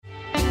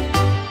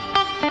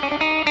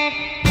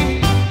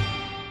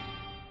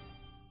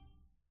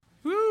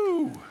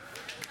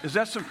Is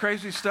that some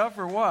crazy stuff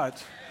or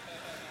what?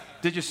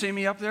 Did you see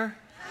me up there?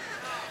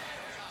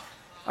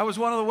 I was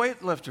one of the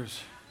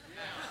weightlifters.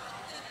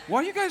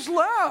 Why do you guys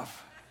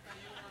laugh?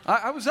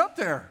 I was up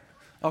there.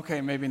 Okay,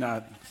 maybe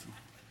not.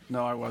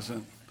 No, I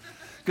wasn't.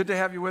 Good to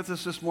have you with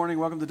us this morning.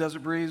 Welcome to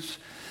Desert Breeze.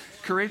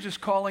 Courageous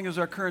Calling is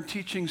our current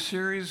teaching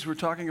series. We're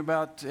talking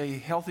about a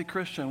healthy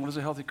Christian. What does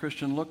a healthy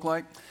Christian look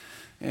like?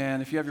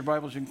 And if you have your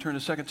Bibles, you can turn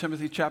to 2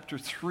 Timothy chapter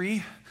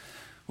 3.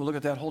 We'll look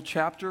at that whole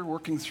chapter,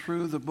 working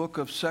through the book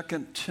of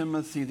 2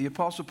 Timothy. The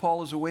Apostle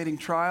Paul is awaiting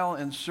trial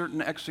and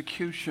certain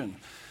execution.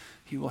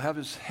 He will have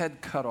his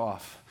head cut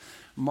off,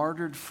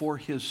 martyred for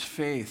his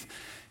faith.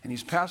 And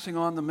he's passing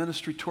on the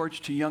ministry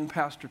torch to young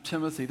Pastor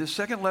Timothy. This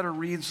second letter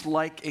reads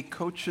like a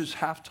coach's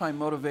halftime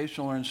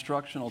motivational or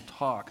instructional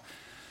talk.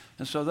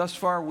 And so thus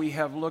far we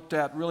have looked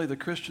at really the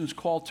Christian's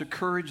call to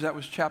courage. That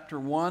was chapter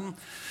 1.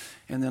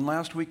 And then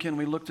last weekend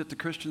we looked at the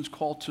Christian's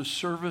call to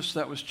service.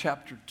 That was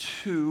chapter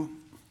 2.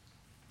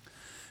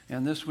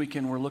 And this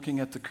weekend we're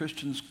looking at the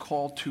Christian's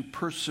call to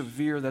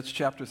persevere. That's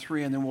chapter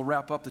 3. And then we'll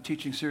wrap up the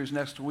teaching series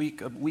next week,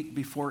 a week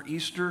before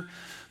Easter.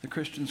 The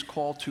Christian's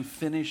call to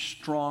finish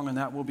strong, and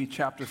that will be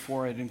chapter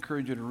 4. I'd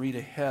encourage you to read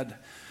ahead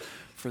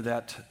for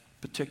that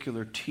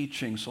particular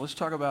teaching. So let's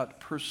talk about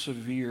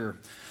persevere.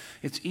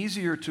 It's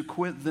easier to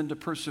quit than to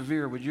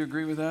persevere. Would you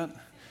agree with that?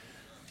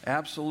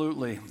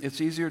 Absolutely. It's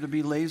easier to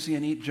be lazy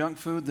and eat junk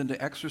food than to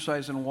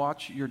exercise and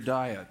watch your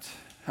diet.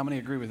 How many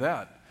agree with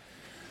that?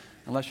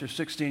 Unless you're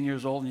 16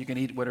 years old and you can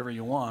eat whatever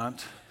you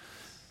want,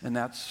 and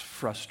that's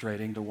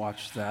frustrating to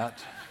watch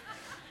that.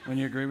 When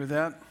you agree with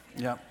that?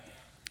 Yeah.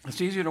 It's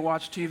easier to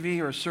watch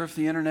TV or surf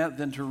the internet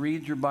than to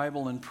read your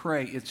Bible and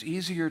pray. It's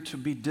easier to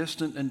be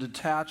distant and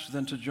detached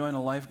than to join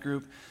a life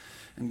group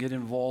and get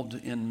involved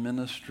in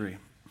ministry.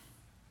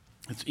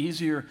 It's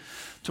easier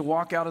to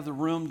walk out of the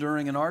room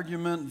during an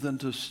argument than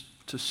to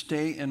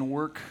stay and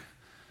work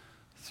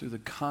through the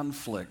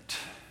conflict.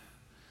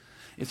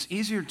 It's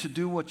easier to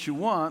do what you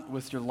want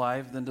with your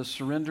life than to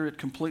surrender it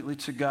completely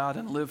to God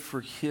and live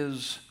for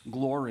His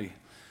glory.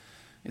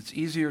 It's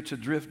easier to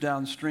drift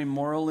downstream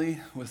morally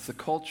with the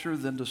culture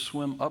than to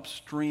swim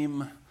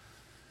upstream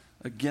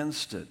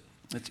against it.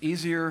 It's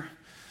easier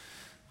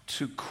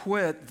to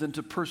quit than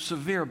to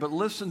persevere. But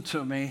listen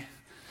to me.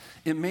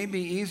 It may be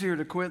easier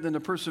to quit than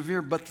to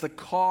persevere, but the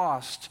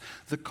cost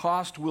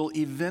will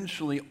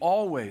eventually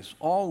always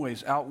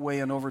outweigh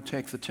and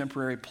overtake the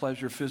temporary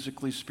pleasure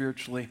physically,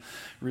 spiritually,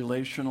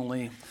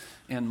 relationally,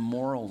 and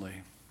morally.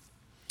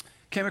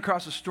 Came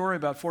across a story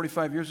about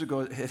 45 years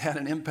ago. It had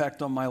an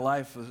impact on my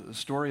life, a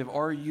story of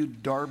R.U.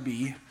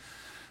 Darby.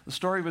 The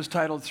story was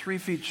titled 3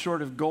 Feet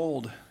Short of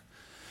Gold.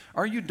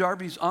 R.U.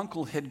 Darby's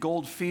uncle had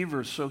gold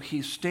fever, so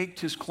he staked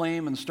his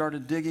claim and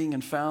started digging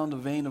and found a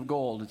vein of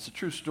gold. It's a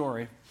true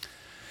story.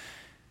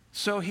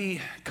 So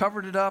he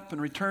covered it up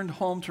and returned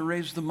home to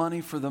raise the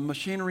money for the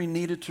machinery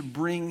needed to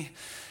bring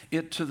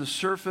it to the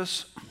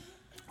surface.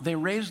 They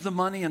raised the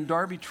money, and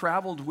Darby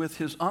traveled with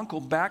his uncle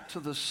back to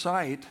the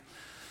site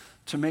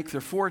to make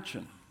their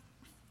fortune.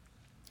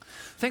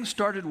 Things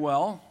started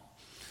well,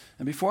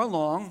 and before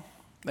long,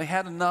 they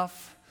had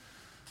enough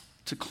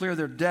to clear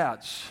their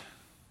debts.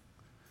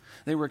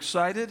 They were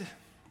excited.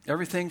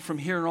 Everything from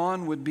here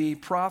on would be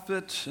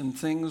profit, and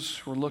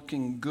things were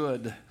looking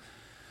good.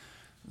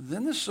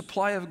 Then the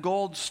supply of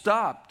gold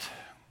stopped.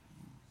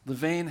 The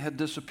vein had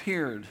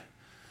disappeared.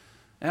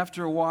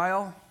 After a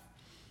while,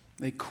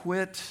 they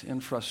quit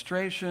in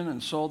frustration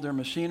and sold their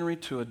machinery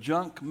to a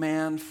junk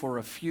man for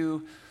a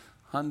few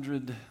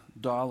 $100.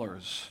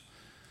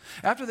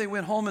 After they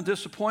went home in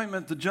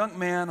disappointment, the junk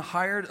man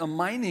hired a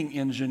mining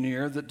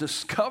engineer that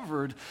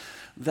discovered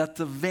that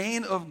the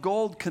vein of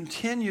gold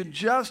continued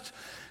just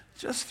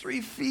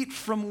 3 feet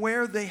from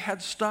where they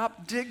had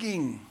stopped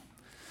digging.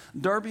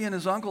 Darby and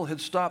his uncle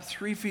had stopped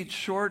 3 feet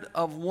short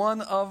of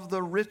one of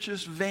the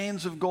richest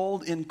veins of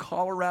gold in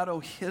Colorado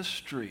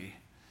history.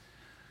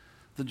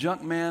 The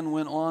junk man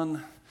went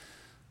on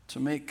to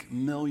make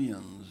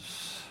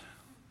millions.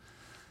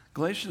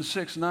 Galatians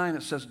 6:9,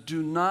 it says,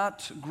 "Do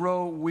not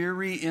grow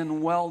weary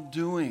in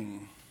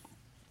well-doing,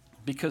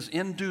 because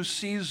in due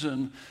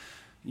season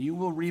you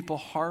will reap a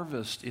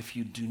harvest if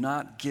you do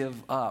not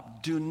give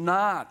up." Do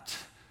not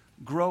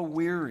grow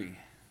weary.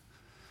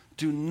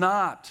 Do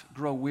not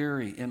grow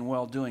weary in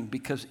well-doing,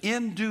 because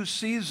in due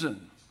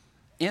season,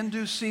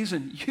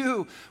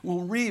 you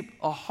will reap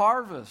a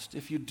harvest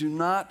if you do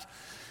not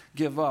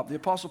give up. The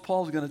Apostle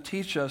Paul is going to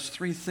teach us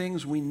 3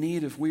 things we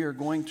need if we are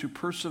going to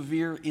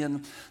persevere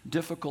in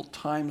difficult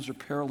times or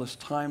perilous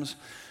times.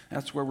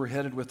 That's where we're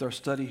headed with our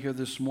study here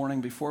this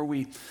morning. Before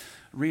we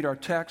read our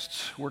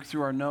texts, work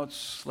through our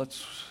notes,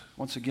 let's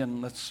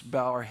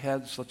bow our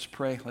heads, let's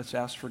pray, let's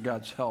ask for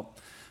God's help.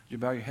 Would you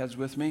bow your heads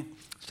with me?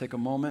 Let's take a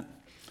moment.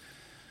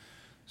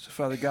 So,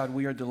 Father God,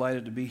 we are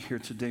delighted to be here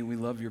today. We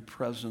love your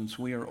presence.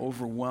 We are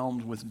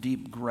overwhelmed with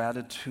deep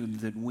gratitude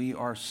that we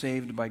are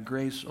saved by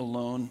grace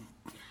alone,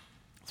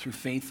 through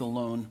faith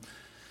alone,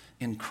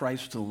 in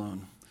Christ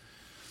alone.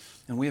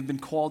 And we have been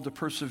called to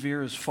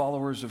persevere as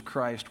followers of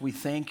Christ. We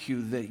thank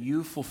you that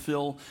you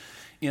fulfill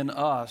in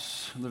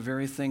us the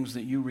very things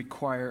that you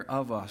require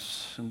of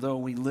us. And though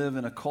we live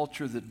in a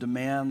culture that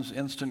demands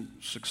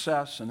instant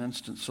success and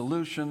instant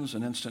solutions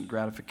and instant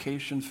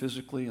gratification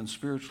physically and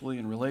spiritually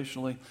and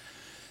relationally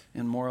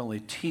and morally,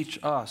 teach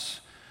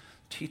us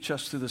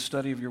through the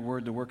study of your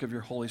word, the work of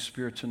your Holy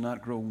Spirit, to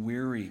not grow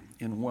weary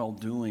in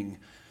well-doing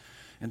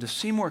and to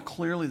see more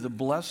clearly the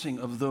blessing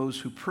of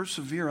those who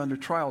persevere under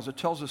trials. It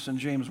tells us in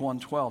James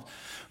 1:12,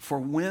 for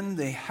when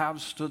they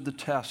have stood the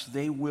test,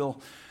 they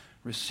will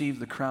receive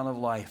the crown of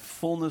life,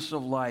 fullness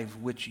of life,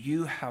 which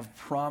you have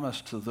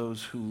promised to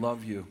those who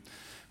love you.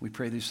 We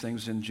pray these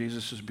things in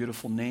Jesus'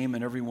 beautiful name,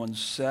 and everyone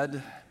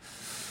said,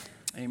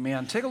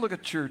 amen. Take a look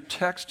at your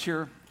text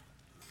here.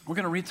 We're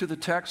going to read through the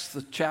text,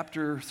 the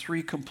chapter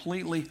 3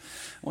 completely.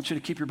 I want you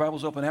to keep your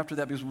Bibles open after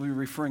that because we'll be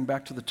referring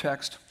back to the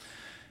text.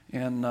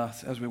 And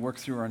as we work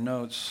through our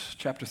notes,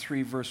 chapter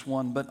 3, verse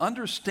 1, but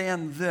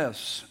understand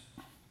this,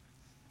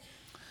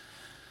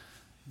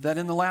 that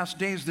in the last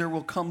days there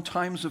will come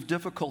times of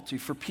difficulty,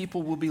 for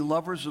people will be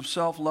lovers of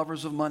self,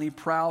 lovers of money,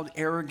 proud,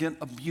 arrogant,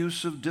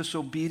 abusive,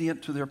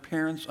 disobedient to their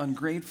parents,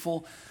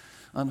 ungrateful,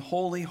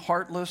 unholy,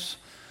 heartless,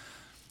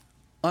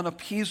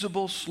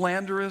 unappeasable,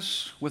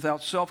 slanderous,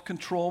 without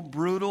self-control,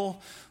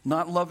 brutal,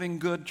 not loving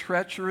good,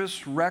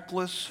 treacherous,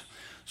 reckless,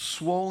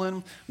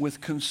 swollen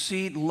with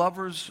conceit,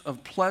 lovers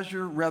of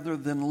pleasure rather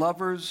than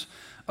lovers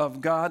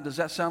of God. Does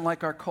that sound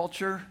like our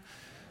culture?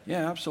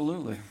 Yeah,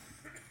 absolutely.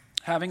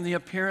 Having the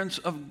appearance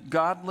of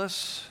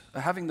godliness,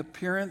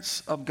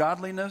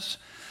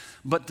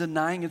 but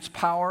denying its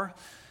power.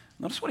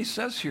 Notice what he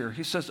says here.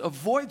 He says,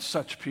 avoid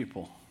such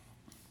people.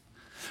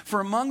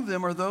 For among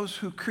them are those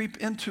who creep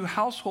into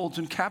households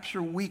and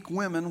capture weak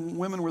women.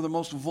 Women were the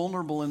most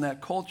vulnerable in that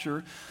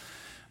culture,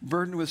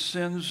 burdened with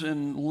sins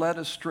and led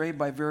astray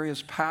by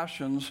various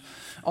passions,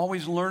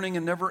 always learning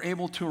and never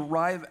able to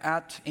arrive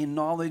at a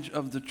knowledge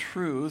of the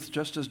truth,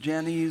 just as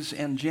Jannes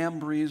and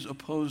Jambres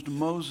opposed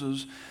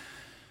Moses.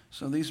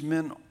 So these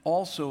men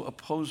also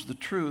opposed the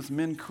truth,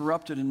 men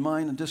corrupted in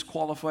mind and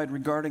disqualified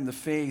regarding the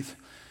faith.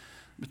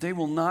 But they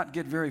will not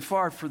get very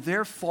far, for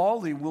their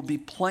folly will be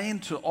plain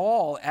to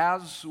all,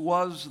 as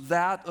was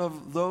that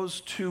of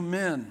those two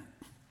men.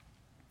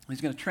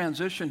 He's going to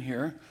transition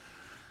here.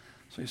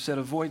 So he said,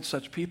 avoid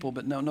such people.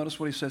 But now notice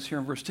what he says here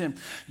in verse 10.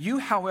 You,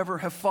 however,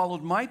 have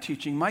followed my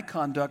teaching, my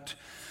conduct,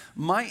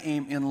 my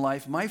aim in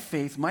life, my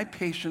faith, my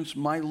patience,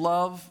 my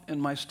love,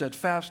 and my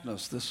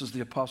steadfastness. This is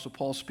the Apostle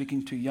Paul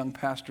speaking to young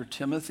pastor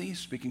Timothy,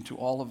 speaking to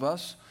all of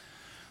us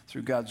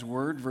through God's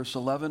word. Verse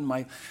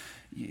 11,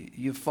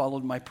 you've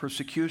followed my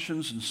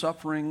persecutions and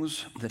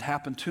sufferings that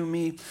happened to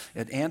me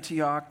at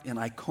Antioch and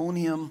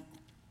Iconium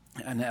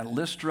and at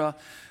Lystra,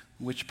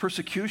 which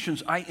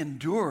persecutions I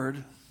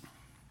endured.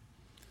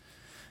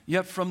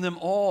 Yet from them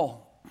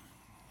all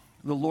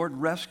the Lord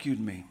rescued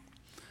me.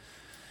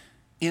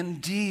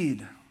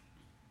 Indeed,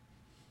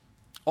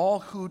 all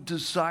who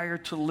desire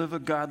to live a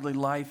godly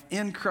life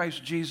in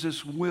Christ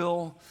Jesus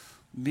will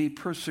be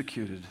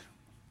persecuted.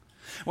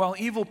 While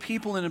evil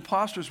people and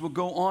impostors will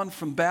go on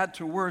from bad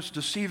to worse,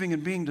 deceiving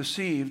and being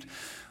deceived,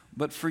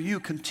 but for you,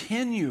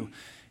 continue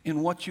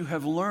in what you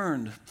have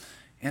learned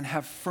and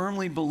have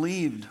firmly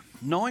believed,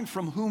 knowing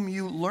from whom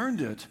you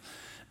learned it,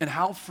 and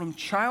how from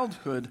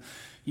childhood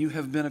you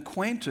have been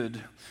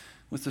acquainted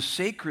with the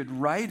sacred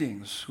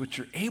writings, which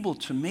are able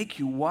to make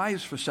you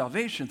wise for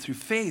salvation through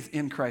faith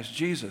in Christ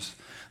Jesus.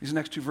 These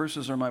next two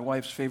verses are my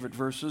wife's favorite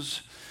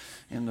verses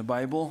in the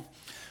Bible.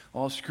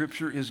 All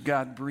Scripture is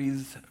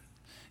breathed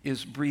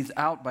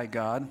out by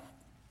God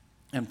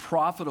and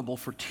profitable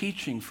for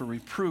teaching, for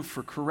reproof,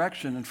 for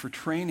correction, and for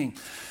training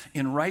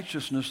in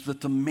righteousness,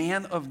 that the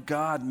man of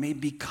God may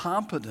be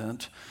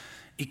competent,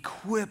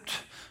 equipped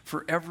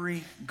for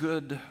every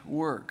good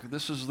work.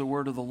 This is the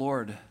word of the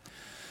Lord.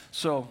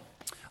 So,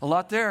 a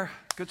lot there.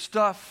 Good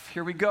stuff.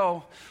 Here we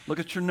go. Look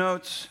at your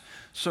notes.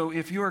 So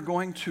if you are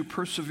going to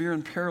persevere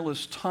in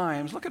perilous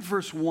times, look at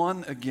verse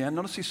 1 again.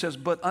 Notice he says,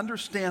 but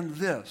understand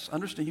this.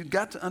 Understand, you've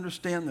got to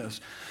understand this.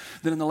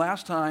 That in the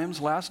last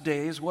times, last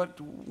days,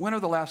 when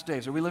are the last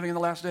days? Are we living in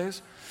the last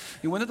days?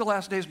 When did the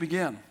last days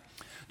begin?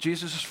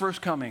 Jesus'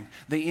 first coming.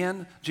 They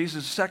end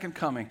Jesus' second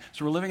coming.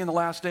 So we're living in the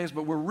last days,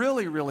 but we're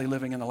really, really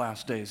living in the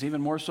last days,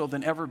 even more so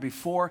than ever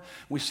before.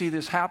 We see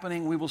this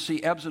happening. We will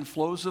see ebbs and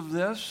flows of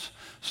this,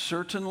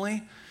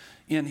 certainly,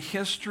 in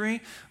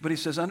history. But he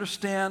says,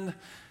 understand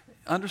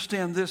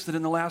this, that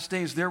in the last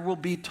days there will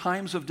be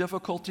times of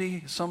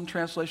difficulty. Some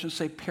translations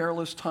say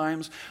perilous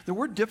times. The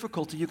word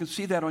difficulty, you can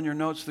see that on your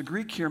notes. The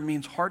Greek here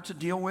means hard to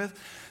deal with,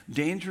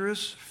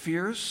 dangerous,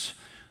 fierce,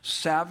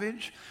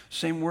 savage.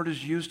 Same word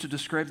is used to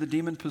describe the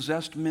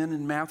demon-possessed men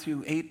in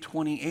Matthew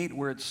 8:28,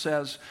 where it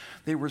says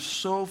they were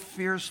so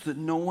fierce that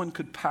no one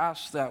could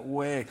pass that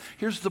way.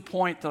 Here's the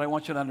point that I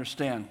want you to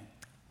understand.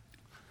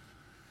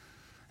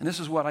 And this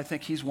is what I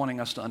think he's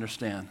wanting us to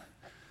understand.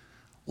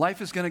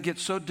 Life is going to get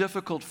so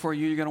difficult for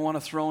you, you're going to want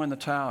to throw in the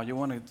towel. You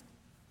want to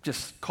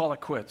just call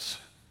it quits.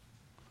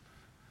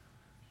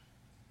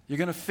 You're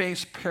going to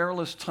face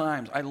perilous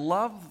times. I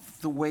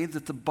love the way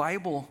that the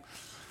Bible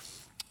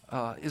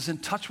is in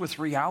touch with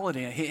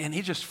reality, and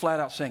he just flat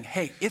out saying,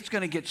 hey, it's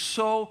going to get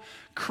so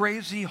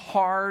crazy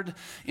hard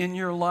in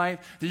your life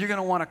that you're going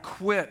to want to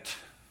quit.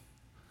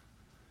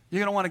 You're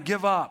going to want to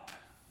give up.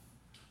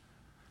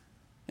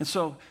 And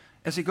so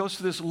as he goes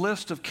through this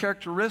list of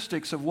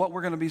characteristics of what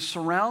we're going to be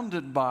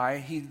surrounded by,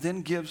 he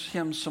then gives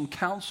him some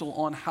counsel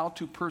on how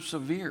to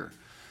persevere.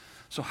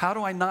 So how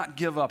do I not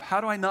give up?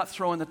 How do I not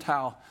throw in the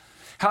towel?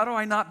 How do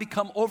I not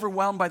become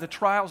overwhelmed by the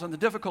trials and the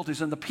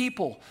difficulties and the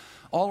people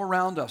all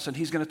around us? And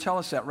he's going to tell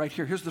us that right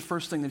here. Here's the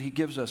first thing that he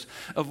gives us.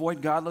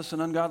 Avoid godless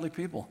and ungodly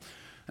people.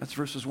 That's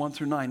verses 1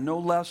 through 9. No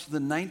less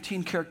than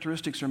 19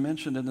 characteristics are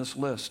mentioned in this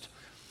list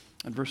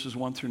in verses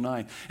 1 through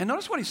 9. And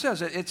notice what he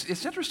says.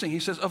 It's interesting. He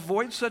says,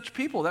 avoid such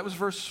people. That was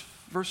verse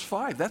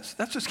 5.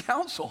 That's his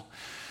counsel.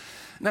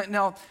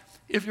 Now,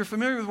 if you're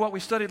familiar with what we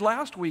studied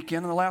last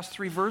weekend in the last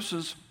three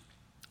verses,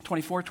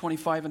 24,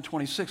 25, and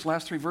 26,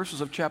 last three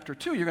verses of chapter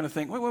 2, you're going to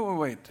think, wait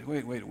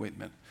a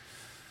minute.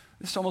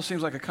 This almost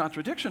seems like a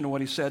contradiction to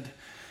what he said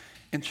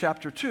in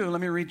chapter 2.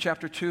 Let me read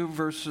chapter 2,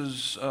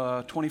 verses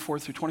 24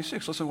 through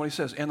 26. Listen to what he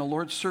says. And the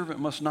Lord's servant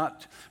must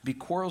not be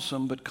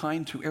quarrelsome, but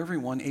kind to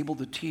everyone, able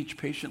to teach,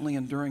 patiently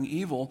enduring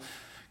evil,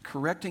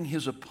 correcting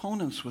his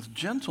opponents with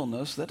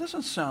gentleness. That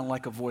doesn't sound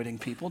like avoiding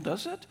people,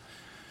 does it?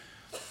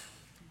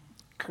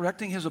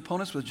 Correcting his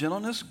opponents with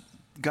gentleness.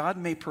 God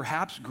may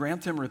perhaps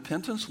grant them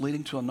repentance,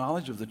 leading to a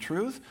knowledge of the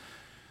truth,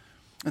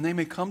 and they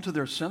may come to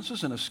their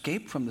senses and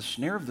escape from the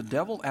snare of the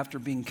devil after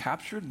being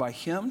captured by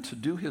him to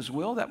do his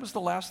will. That was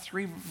the last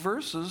three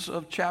verses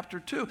of chapter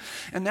 2.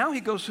 And now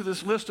he goes through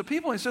this list of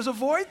people and he says,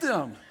 avoid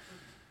them.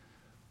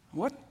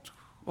 What?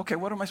 Okay,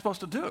 what am I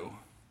supposed to do?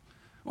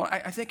 Well,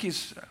 I think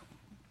he's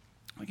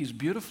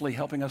beautifully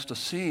helping us to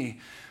see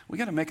we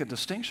got to make a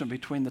distinction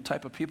between the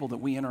type of people that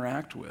we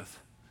interact with.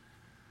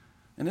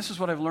 And this is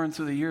what I've learned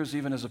through the years,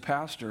 even as a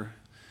pastor,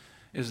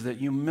 is that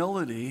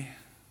humility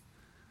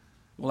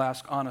will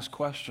ask honest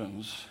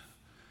questions.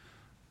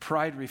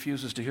 Pride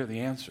refuses to hear the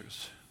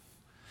answers.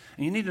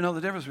 And you need to know the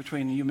difference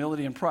between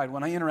humility and pride.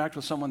 When I interact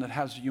with someone that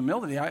has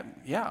humility,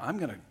 I'm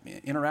going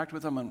to interact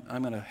with them.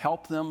 I'm going to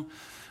help them.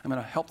 I'm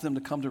going to help them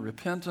to come to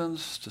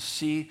repentance, to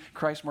see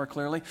Christ more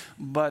clearly.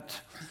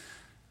 But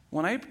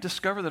when I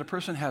discover that a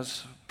person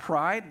has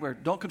pride, where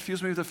don't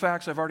confuse me with the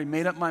facts, I've already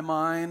made up my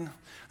mind,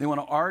 they want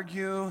to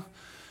argue.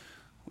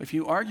 If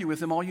you argue with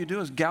them, all you do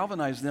is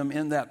galvanize them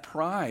in that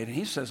pride. And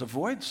he says,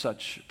 avoid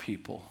such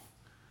people.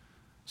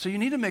 So you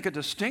need to make a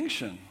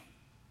distinction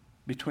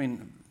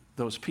between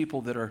those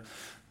people that are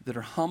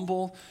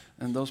humble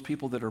and those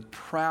people that are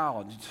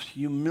proud.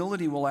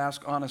 Humility will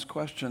ask honest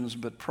questions,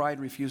 but pride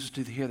refuses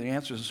to hear the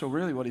answers. And so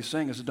really what he's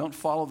saying is don't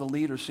follow the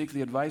lead or seek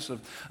the advice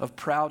of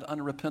proud,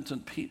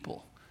 unrepentant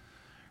people.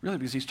 Really,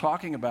 because he's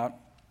talking about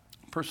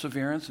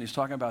perseverance, and he's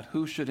talking about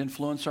who should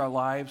influence our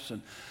lives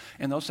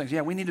and those things.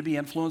 Yeah, we need to be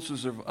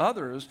influencers of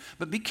others,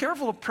 but be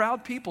careful of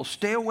proud people.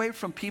 Stay away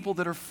from people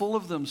that are full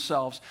of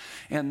themselves,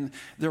 and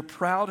they're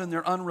proud and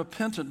they're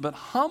unrepentant. But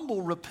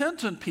humble,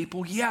 repentant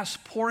people, yes,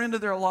 pour into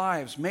their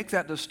lives. Make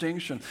that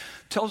distinction.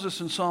 It tells us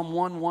in Psalm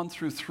 1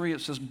 through 3,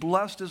 it says,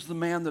 blessed is the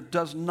man that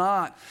does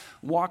not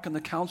walk in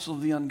the counsel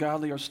of the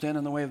ungodly or stand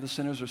in the way of the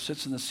sinners or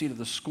sits in the seat of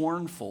the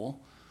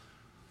scornful.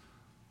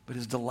 But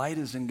his delight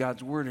is in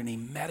God's word, and he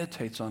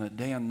meditates on it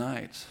day and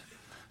night.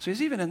 So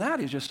he's even in that,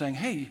 he's just saying,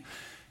 hey,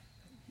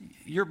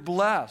 you're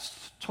blessed,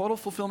 total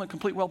fulfillment,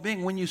 complete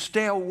well-being when you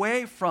stay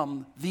away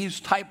from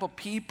these type of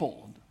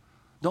people.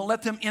 Don't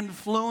let them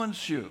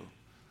influence you.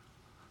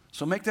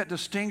 So make that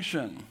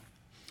distinction.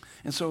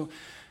 And so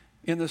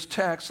in this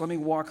text, let me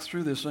walk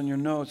through this on your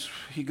notes.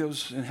 He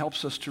goes and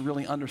helps us to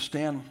really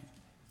understand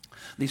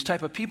these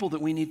type of people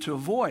that we need to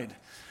avoid.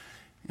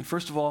 And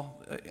first of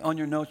all, on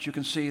your notes, you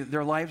can see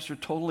their lives are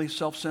totally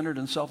self-centered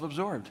and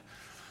self-absorbed.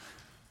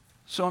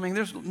 So,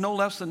 there's no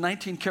less than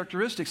 19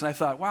 characteristics. And I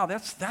thought, wow,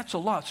 that's a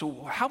lot.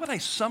 So how would I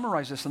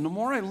summarize this? And the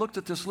more I looked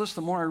at this list,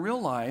 the more I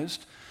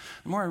realized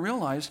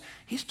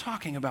he's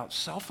talking about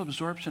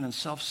self-absorption and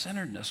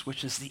self-centeredness,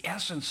 which is the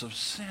essence of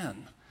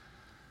sin.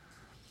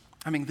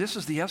 This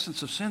is the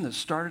essence of sin that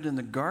started in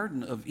the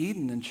Garden of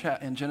Eden in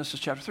Genesis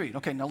chapter 3.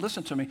 Okay, now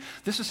listen to me.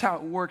 This is how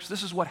it works.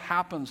 This is what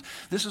happens.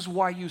 This is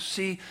why you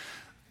see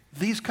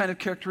these kind of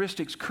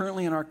characteristics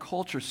currently in our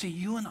culture. See,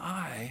 you and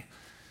I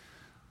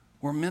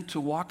were meant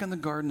to walk in the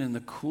garden in the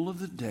cool of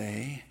the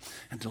day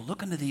and to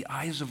look into the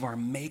eyes of our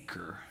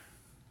Maker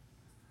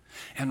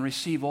and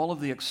receive all of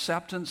the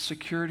acceptance,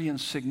 security,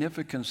 and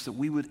significance that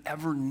we would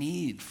ever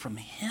need from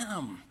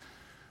Him.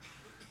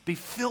 Be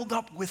filled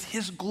up with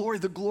His glory,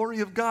 the glory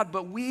of God.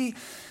 But we,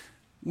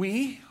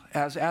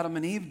 as Adam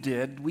and Eve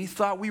did, we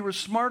thought we were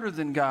smarter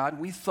than God.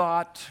 We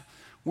thought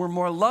we're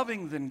more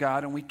loving than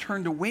God, and we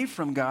turned away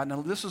from God.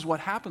 Now, this is what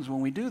happens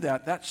when we do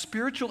that. That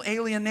spiritual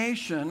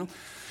alienation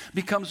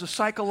becomes a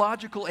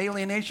psychological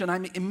alienation.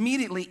 I'm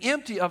immediately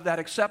empty of that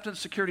acceptance,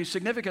 security,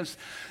 significance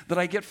that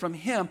I get from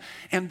Him.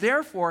 And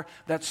therefore,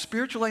 that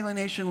spiritual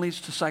alienation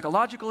leads to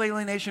psychological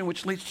alienation,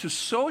 which leads to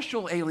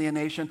social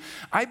alienation.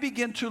 I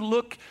begin to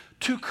look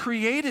to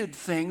created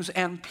things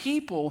and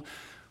people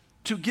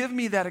to give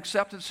me that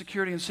acceptance,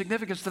 security, and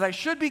significance that I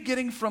should be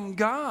getting from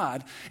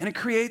God. And it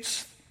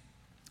creates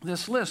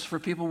this list for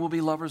people who will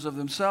be lovers of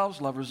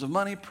themselves, lovers of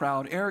money,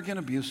 proud, arrogant,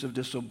 abusive,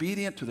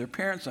 disobedient to their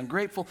parents,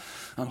 ungrateful,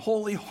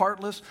 unholy,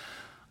 heartless,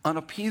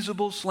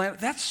 unappeasable, slander.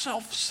 That's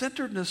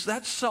self-centeredness.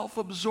 That's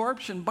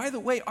self-absorption. By the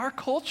way, our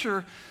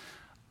culture,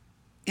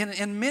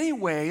 in many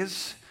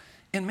ways,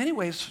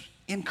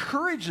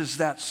 encourages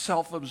that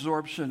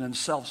self-absorption and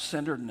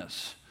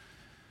self-centeredness.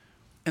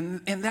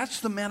 And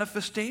that's the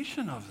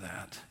manifestation of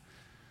that.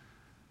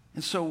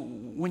 And so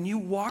when you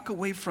walk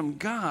away from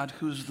God,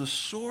 who's the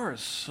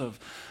source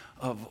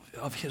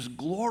of his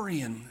glory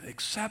and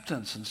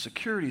acceptance and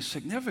security,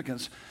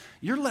 significance,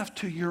 you're left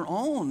to your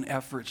own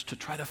efforts to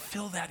try to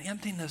fill that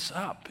emptiness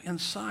up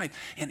inside.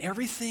 And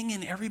everything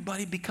and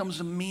everybody becomes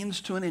a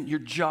means to an end. Your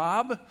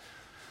job,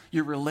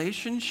 your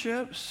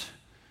relationships.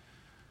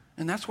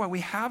 And that's why we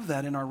have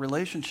that in our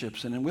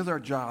relationships and with our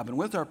job and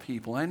with our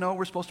people. I know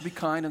we're supposed to be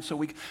kind, and so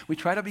we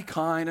try to be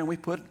kind and we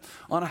put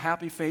on a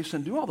happy face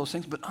and do all those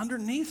things. But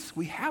underneath,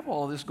 we have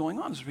all of this going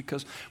on. It's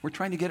because we're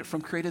trying to get it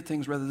from created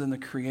things rather than the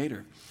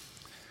Creator.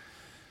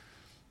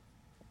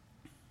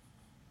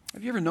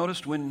 Have you ever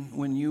noticed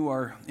when you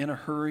are in a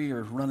hurry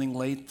or running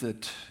late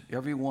that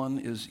everyone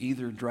is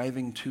either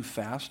driving too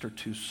fast or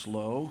too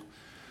slow,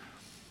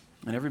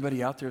 and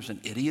everybody out there is an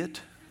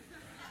idiot?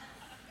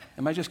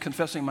 Am I just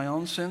confessing my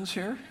own sins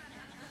here?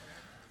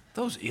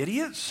 Those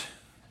idiots.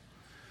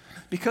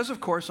 Because,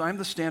 of course, I'm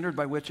the standard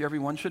by which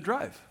everyone should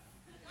drive.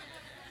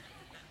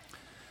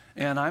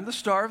 And I'm the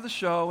star of the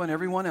show, and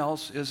everyone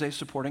else is a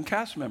supporting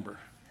cast member.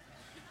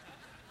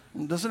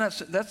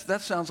 Doesn't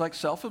that sounds like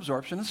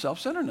self-absorption and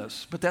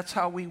self-centeredness, but that's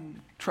how we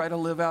try to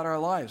live out our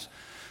lives.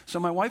 So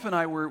my wife and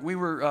I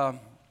were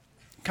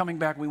coming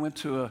back. We went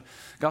to a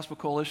Gospel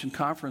Coalition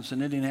conference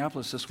in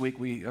Indianapolis this week.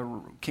 We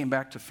came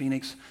back to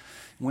Phoenix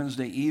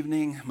Wednesday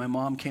evening. My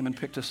mom came and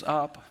picked us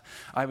up.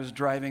 I was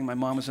driving. My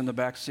mom was in the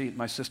back seat.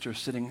 My sister is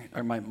sitting,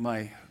 or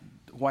my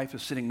wife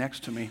is sitting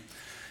next to me,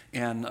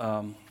 and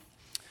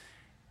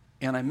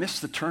I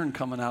missed the turn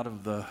coming out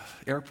of the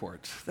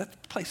airport.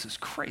 That place is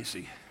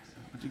crazy.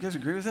 Do you guys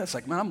agree with that? It's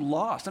like, man, I'm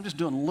lost. I'm just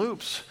doing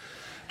loops.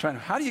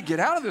 How do you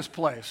get out of this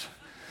place?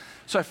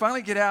 So I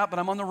finally get out, but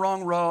I'm on the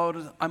wrong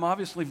road. I'm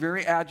obviously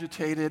very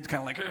agitated,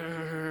 kind of like,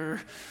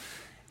 Urgh.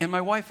 And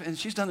my wife, and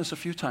she's done this a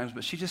few times,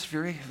 but she just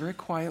very, very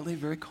quietly,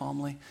 very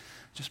calmly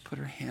just put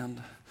her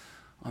hand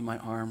on my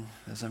arm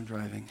as I'm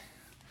driving.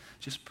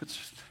 Just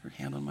puts her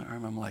hand on my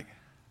arm. I'm like,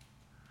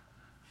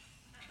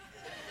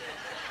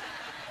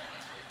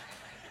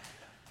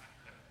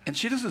 and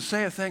she doesn't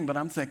say a thing, but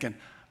I'm thinking,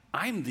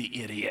 I'm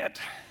the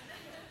idiot.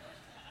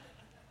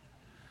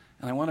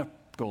 And I want to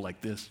go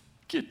like this,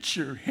 get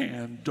your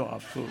hand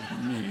off of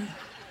me.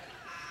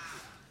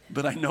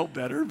 But I know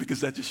better because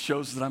that just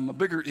shows that I'm a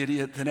bigger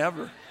idiot than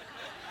ever.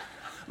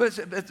 But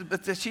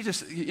she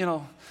just,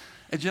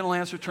 a gentle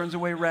answer turns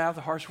away wrath,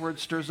 a harsh word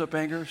stirs up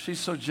anger. She's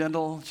so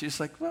gentle. She's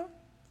like, well,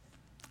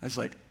 I was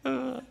like,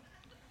 I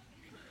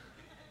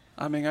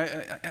mean,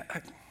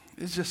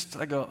 it's just,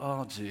 I go,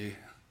 oh, gee,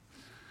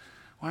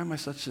 why am I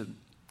such a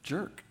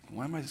jerk?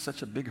 Why am I in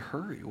such a big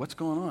hurry? What's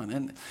going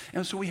on?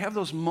 And so we have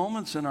those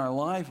moments in our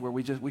life where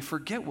we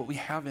forget what we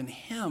have in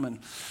Him. And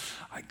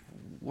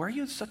why are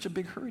you in such a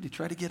big hurry to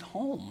try to get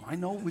home? I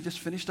know we just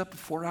finished up a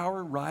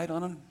 4-hour ride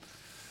on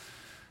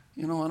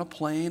a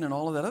plane and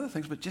all of that other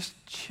things, but just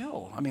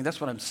chill. I mean, that's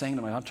what I'm saying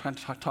to I'm trying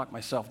to talk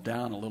myself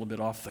down a little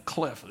bit off the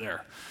cliff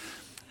there.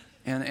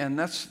 And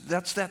that's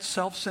that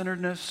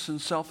self-centeredness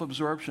and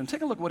self-absorption.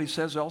 Take a look at what he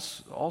says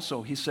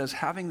also. He says,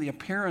 having the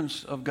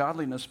appearance of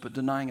godliness but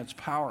denying its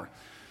power.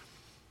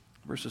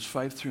 Verses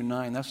 5 through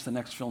 9. That's the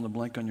next fill in the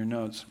blank on your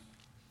notes.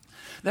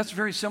 That's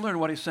very similar to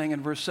what he's saying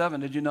in verse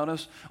 7. Did you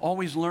notice?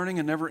 Always learning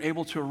and never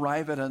able to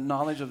arrive at a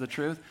knowledge of the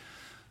truth.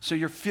 So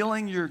you're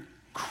filling your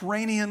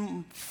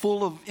cranium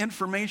full of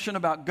information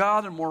about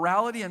God and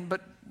morality,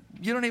 but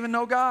you don't even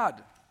know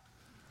God.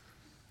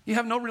 You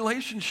have no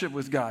relationship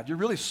with God. You're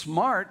really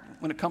smart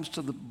when it comes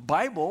to the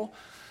Bible,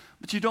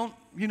 but you don't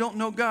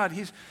know God.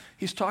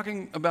 He's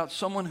talking about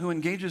someone who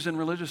engages in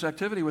religious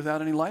activity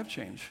without any life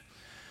change.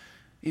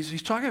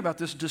 He's talking about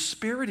this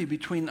disparity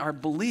between our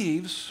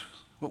beliefs,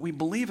 what we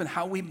believe, and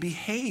how we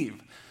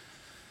behave.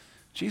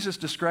 Jesus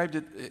described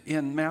it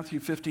in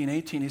Matthew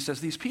 15:18. He says,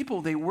 these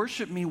people, they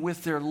worship me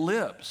with their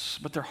lips,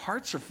 but their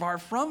hearts are far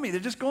from me. They're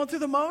just going through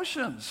the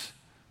motions.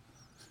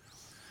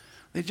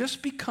 They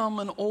just become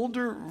an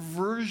older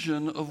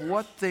version of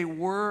what they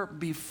were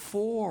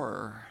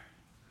before.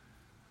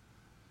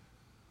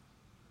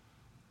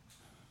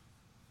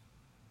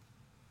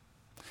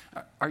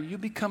 Are you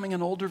becoming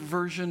an older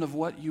version of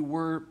what you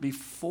were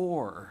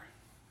before?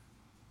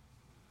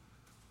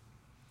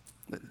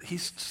 He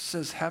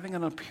says, having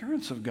an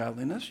appearance of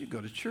godliness, you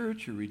go to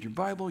church, you read your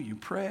Bible, you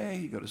pray,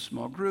 you go to a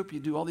small group, you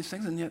do all these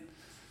things, and yet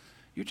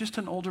you're just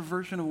an older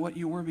version of what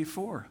you were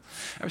before.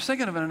 I was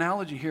thinking of an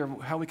analogy here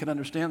of how we can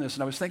understand this,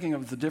 and I was thinking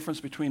of the difference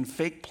between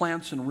fake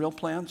plants and real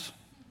plants.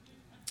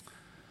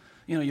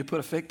 You put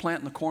a fake plant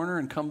in the corner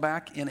and come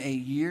back in a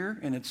year,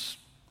 and it's,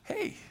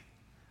 hey.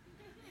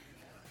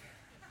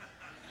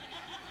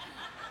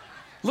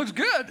 Looks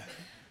good.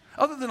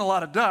 Other than a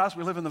lot of dust.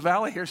 We live in the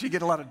valley here, so you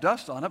get a lot of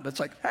dust on it, but it's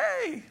like,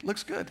 hey,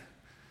 looks good.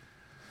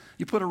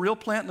 You put a real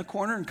plant in the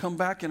corner and come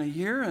back in a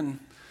year and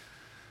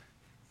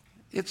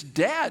it's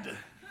dead.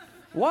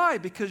 Why?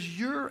 Because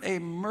you're a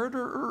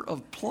murderer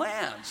of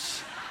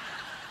plants.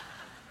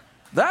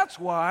 That's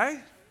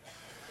why.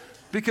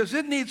 Because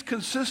it needs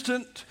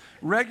consistent,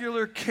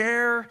 regular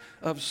care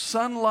of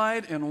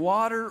sunlight and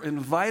water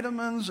and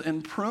vitamins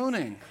and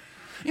pruning.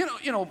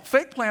 You know,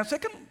 fake plants, they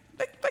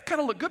kind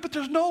of look good, but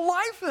there's no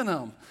life in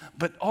them.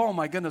 But oh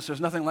my goodness,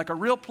 there's nothing like a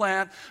real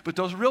plant. But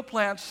those real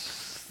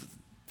plants,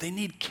 they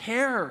need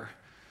care.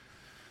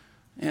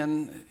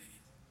 And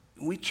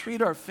we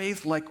treat our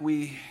faith like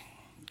we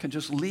can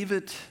just leave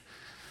it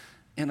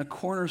in a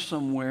corner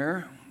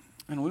somewhere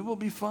and we will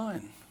be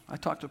fine. I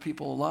talk to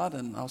people a lot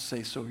and I'll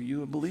say, so are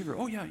you a believer?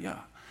 Oh, yeah.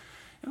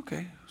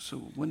 Okay, so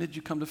when did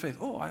you come to faith?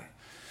 Oh,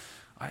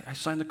 I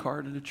signed a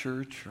card in a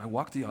church, or I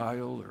walked the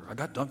aisle, or I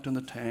got dunked in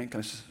the tank.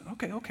 And I said,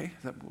 okay.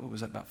 What was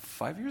that, about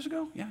 5 years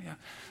ago? Yeah.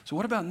 So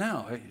what about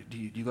now? Do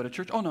you go to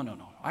church? Oh,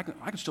 no. I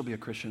can still be a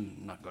Christian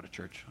and not go to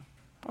church.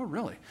 Oh,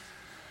 really?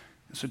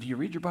 So do you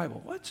read your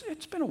Bible? Well,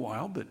 it's been a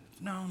while, but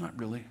no, not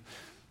really.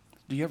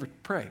 Do you ever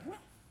pray? Well,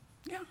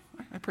 yeah,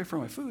 I pray for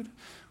my food.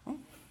 Well,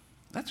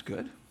 that's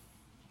good.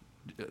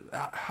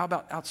 How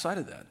about outside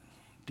of that?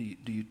 Do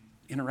you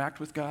interact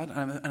with God?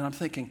 And I'm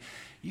thinking,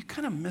 you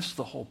kind of missed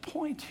the whole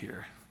point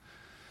here.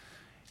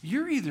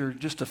 You're either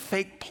just a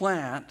fake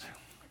plant,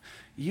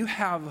 you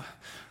have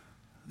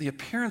the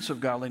appearance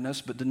of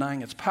godliness but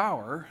denying its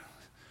power,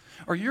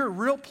 or you're a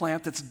real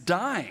plant that's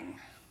dying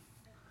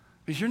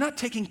because you're not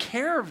taking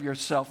care of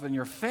yourself and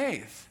your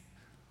faith.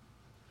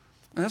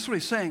 And that's what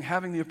he's saying,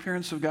 having the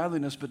appearance of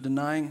godliness but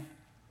denying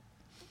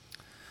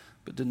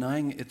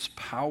its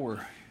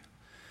power.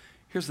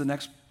 Here's the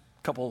next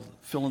couple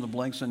fill in the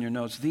blanks on your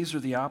notes. These are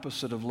the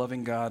opposite of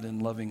loving God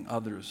and loving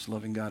others.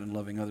 Loving God and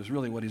loving others.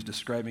 Really what he's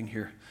describing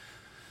here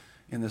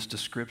in this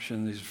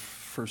description, these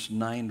first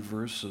 9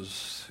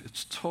 verses.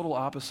 It's total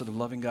opposite of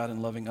loving God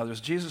and loving others.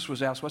 Jesus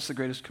was asked, what's the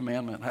greatest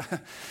commandment?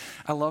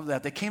 I love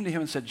that. They came to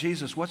him and said,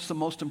 Jesus, what's the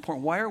most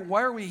important?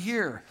 Why are we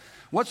here?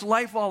 What's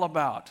life all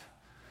about?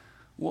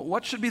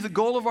 What should be the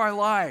goal of our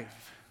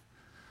life?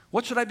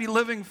 What should I be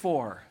living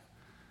for?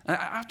 And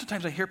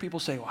oftentimes I hear people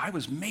say, well, I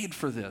was made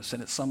for this,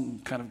 and it's some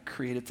kind of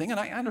created thing. And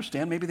I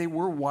understand maybe they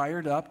were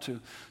wired up to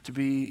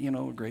be, a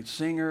great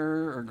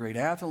singer or a great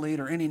athlete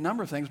or any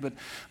number of things. But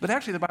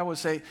actually the Bible would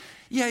say,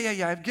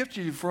 yeah, I've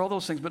gifted you for all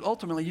those things, but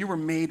ultimately you were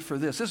made for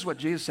this. This is what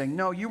Jesus is saying.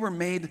 No, you were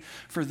made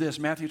for this.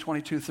 Matthew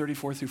 22,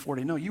 34 through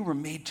 40. No, you were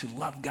made to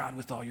love God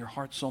with all your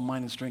heart, soul,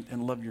 mind, and strength,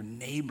 and love your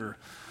neighbor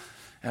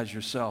as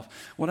yourself.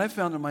 What I've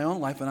found in my own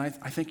life, and I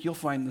think you'll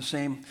find the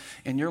same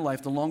in your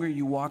life, the longer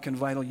you walk in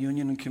vital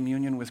union and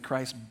communion with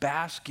Christ,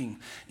 basking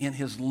in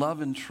his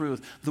love and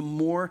truth, the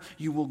more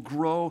you will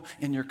grow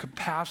in your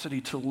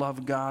capacity to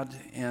love God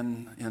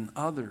and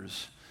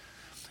others.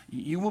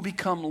 You will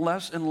become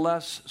less and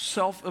less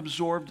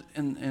self-absorbed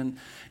and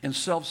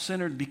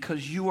self-centered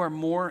because you are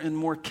more and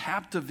more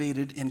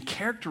captivated and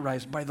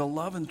characterized by the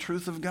love and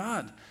truth of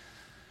God.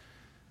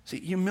 See,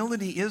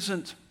 humility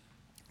isn't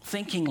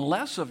thinking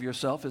less of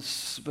yourself,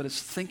 but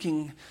it's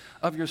thinking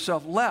of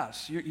yourself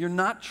less. You're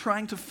not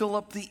trying to fill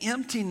up the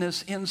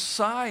emptiness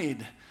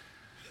inside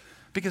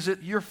because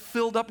you're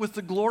filled up with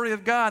the glory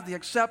of God, the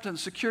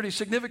acceptance, security,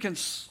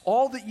 significance,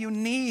 all that you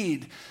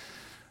need.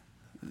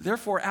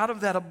 Therefore, out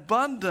of that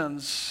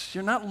abundance,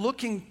 you're not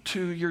looking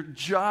to your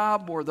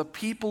job or the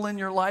people in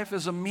your life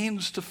as a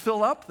means to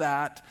fill up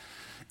that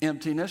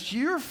emptiness.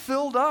 You're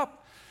filled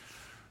up.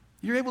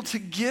 You're able to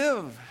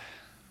give.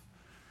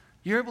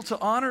 You're able to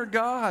honor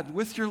God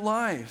with your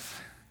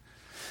life.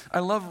 I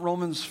love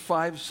Romans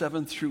 5,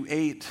 7 through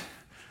 8. It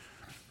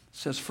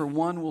says, for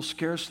one will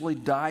scarcely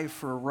die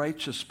for a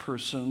righteous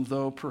person,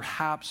 though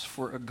perhaps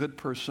for a good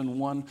person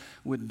one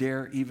would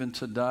dare even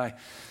to die.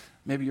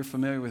 Maybe you're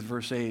familiar with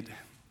verse 8.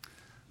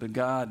 But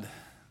God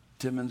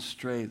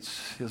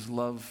demonstrates his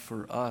love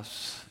for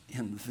us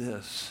in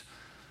this: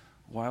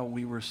 while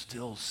we were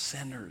still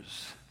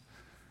sinners,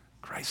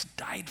 Christ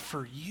died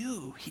for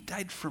you. He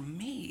died for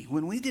me.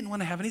 When we didn't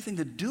want to have anything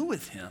to do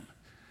with him,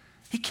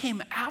 he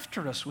came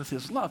after us with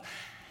his love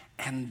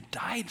and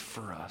died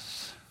for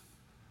us.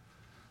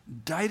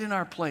 Died in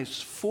our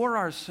place for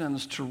our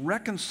sins to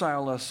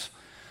reconcile us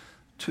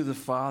to the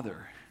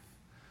Father.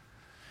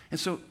 And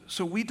so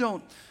we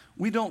don't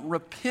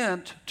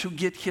repent to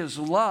get his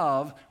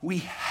love. We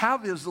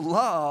have his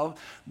love,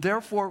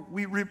 therefore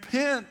we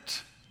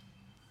repent.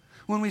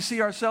 When we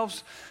see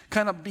ourselves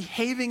kind of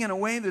behaving in a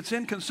way that's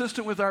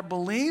inconsistent with our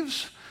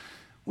beliefs,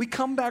 we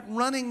come back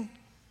running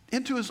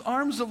into his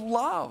arms of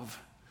love.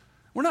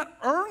 We're not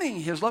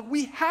earning his love.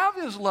 We have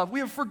his love. We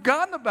have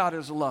forgotten about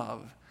his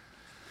love.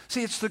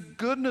 See, it's the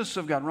goodness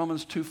of God.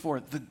 Romans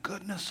 2:4. The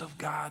goodness of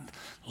God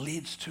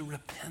leads to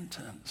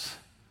repentance.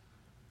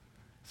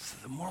 So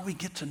the more we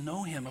get to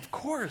know him, of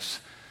course,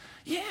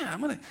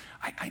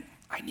 I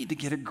need to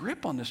get a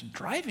grip on this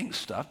driving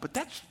stuff, but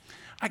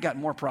I got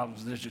more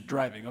problems than just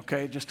driving,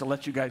 okay, just to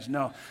let you guys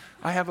know.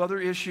 I have other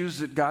issues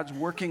that God's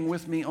working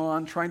with me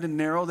on, trying to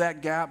narrow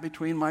that gap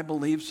between my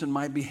beliefs and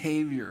my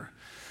behavior.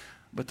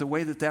 But the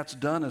way that that's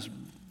done is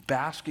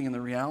basking in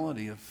the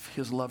reality of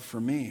his love for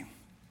me.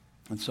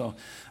 And so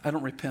I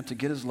don't repent to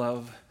get his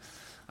love.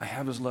 I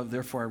have his love,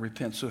 therefore I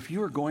repent. So if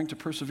you are going to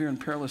persevere in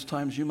perilous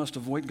times, you must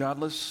avoid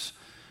godless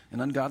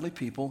and ungodly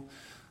people.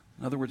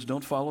 In other words,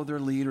 don't follow their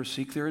lead or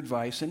seek their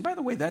advice. And by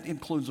the way, that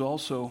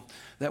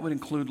would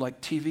include like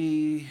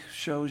TV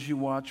shows you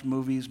watch,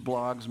 movies,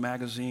 blogs,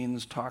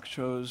 magazines, talk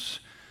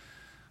shows.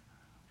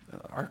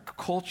 Our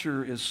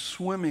culture is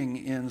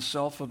swimming in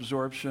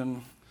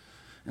self-absorption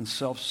and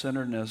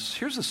self-centeredness.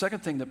 Here's the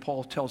second thing that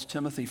Paul tells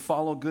Timothy: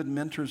 follow good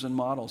mentors and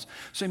models.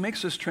 So he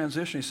makes this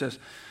transition.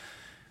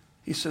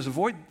 He says,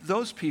 avoid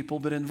those people,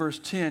 but in verse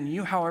 10,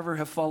 you, however,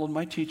 have followed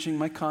my teaching,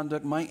 my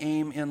conduct, my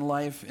aim in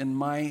life, and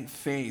my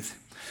faith.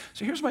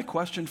 So here's my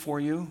question for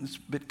you. It's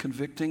a bit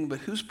convicting, but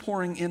who's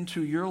pouring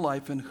into your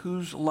life, and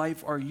whose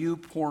life are you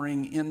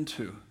pouring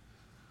into?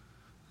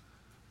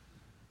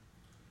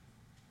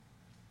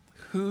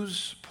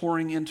 Who's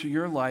pouring into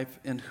your life,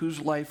 and whose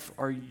life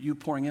are you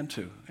pouring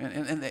into?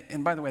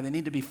 And by the way, they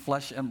need to be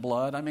flesh and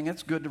blood. I mean,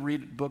 it's good to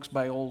read books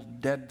by old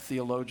dead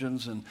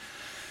theologians and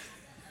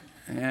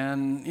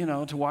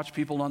to watch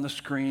people on the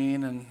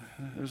screen, and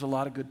there's a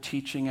lot of good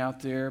teaching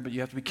out there, but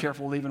you have to be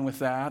careful even with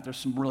that. There's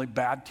some really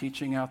bad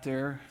teaching out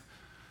there.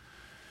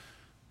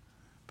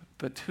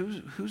 But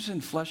who's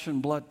in flesh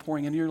and blood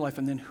pouring into your life,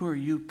 and then who are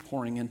you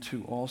pouring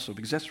into also?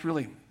 Because that's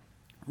really,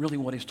 really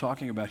what he's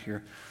talking about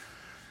here.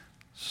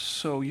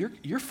 So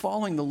you're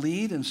following the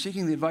lead and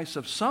seeking the advice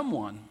of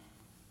someone.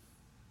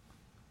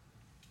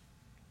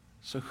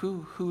 So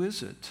who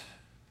is it?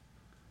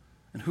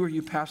 And who are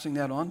you passing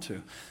that on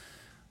to?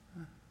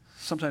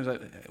 Sometimes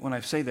when I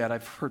say that,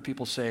 I've heard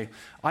people say,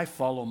 I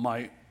follow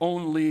my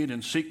own lead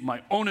and seek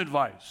my own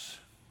advice.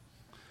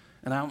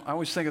 And I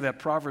always think of that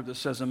proverb that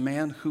says, a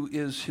man who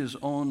is his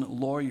own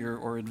lawyer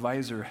or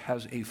advisor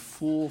has a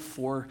fool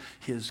for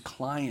his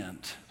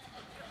client.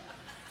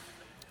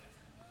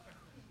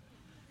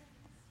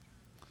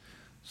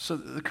 So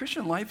the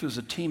Christian life is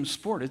a team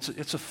sport.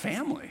 It's a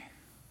family.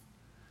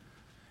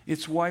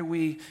 It's why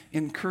we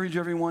encourage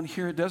everyone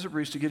here at Desert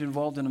Breeze to get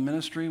involved in a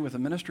ministry with a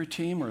ministry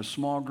team or a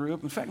small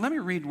group. In fact, let me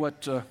read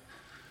what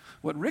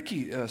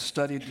Ricky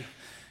studied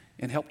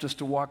and helped us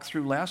to walk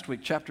through last week,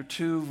 chapter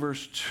 2,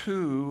 verse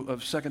 2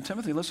 of 2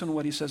 Timothy. Listen to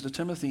what he says to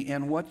Timothy.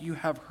 And what you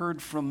have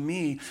heard from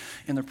me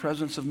in the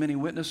presence of many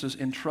witnesses,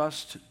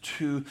 entrust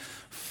to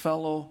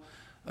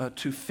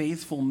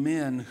faithful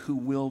men who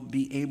will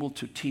be able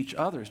to teach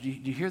others. Do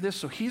you hear this?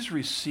 So he's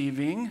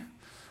receiving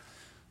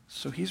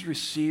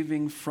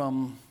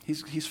from,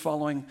 he's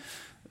following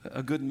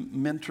a good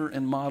mentor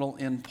and model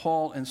in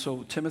Paul, and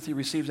so Timothy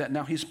receives that.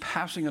 Now he's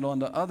passing it on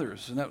to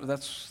others, and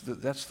that's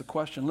the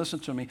question. Listen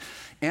to me.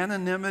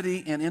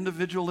 Anonymity and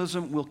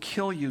individualism will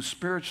kill you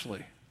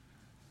spiritually.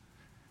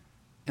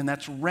 And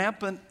that's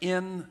rampant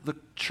in the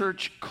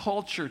church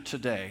culture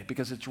today,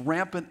 because it's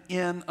rampant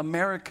in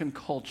American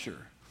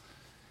culture.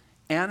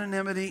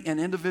 Anonymity and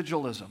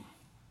individualism.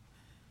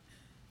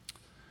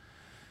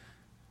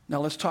 Now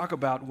let's talk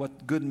about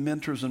what good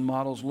mentors and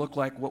models look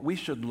like, what we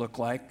should look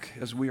like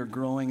as we are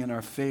growing in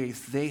our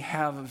faith. They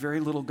have a very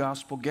little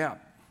gospel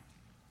gap.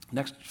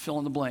 Next, fill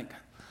in the blank.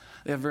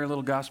 They have very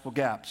little gospel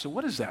gap. So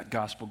what is that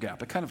gospel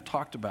gap? I kind of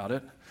talked about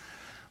it.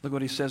 Look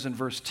what he says in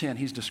verse 10.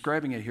 He's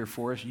describing it here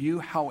for us. You,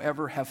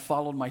 however, have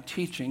followed my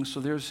teaching.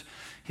 So there's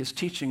his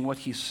teaching, what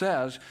he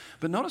says.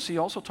 But notice he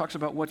also talks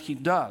about what he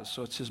does.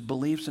 So it's his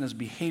beliefs and his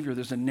behavior.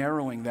 There's a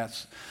narrowing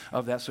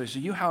of that. So he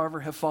says, you, however,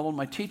 have followed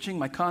my teaching,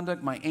 my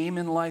conduct, my aim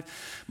in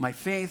life, my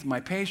faith,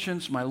 my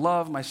patience, my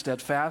love, my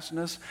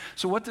steadfastness.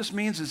 So what this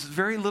means is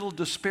very little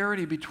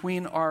disparity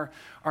between our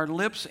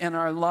lips and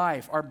our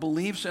life, our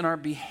beliefs and our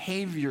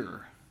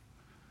behavior.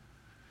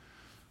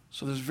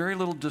 So there's very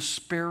little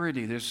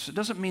disparity. It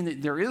doesn't mean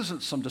that there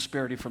isn't some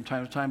disparity from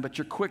time to time, but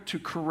you're quick to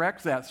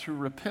correct that through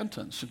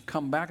repentance and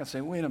come back and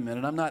say, wait a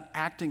minute, I'm not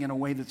acting in a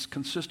way that's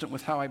consistent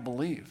with how I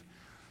believe.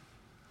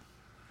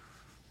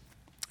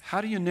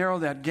 How do you narrow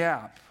that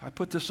gap? I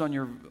put this on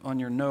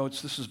your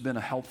notes. This has been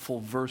a helpful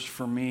verse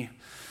for me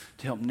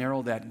to help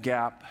narrow that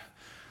gap.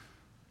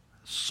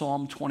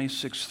 Psalm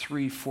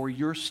 26:3, for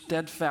your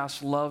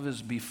steadfast love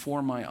is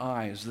before my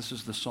eyes. This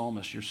is the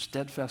psalmist. Your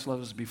steadfast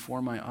love is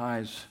before my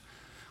eyes.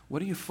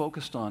 What are you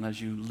focused on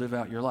as you live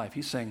out your life?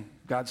 He's saying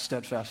God's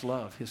steadfast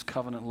love, his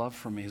covenant love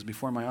for me is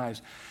before my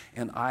eyes,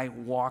 and I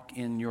walk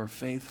in your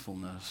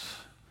faithfulness.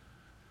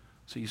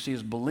 So you see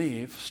his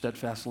belief,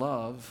 steadfast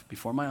love,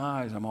 before my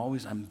eyes.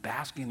 I'm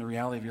basking in the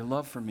reality of your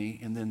love for me,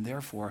 and then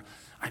therefore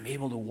I'm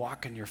able to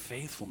walk in your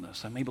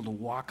faithfulness. I'm able to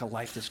walk a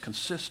life that's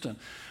consistent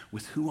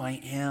with who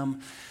I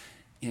am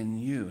in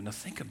you. Now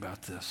think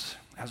about this.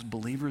 As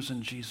believers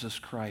in Jesus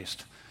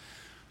Christ,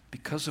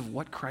 because of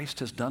what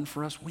Christ has done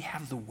for us, we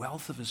have the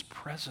wealth of his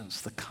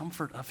presence, the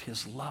comfort of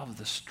his love,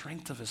 the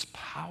strength of his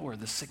power,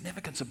 the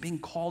significance of being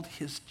called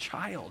his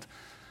child.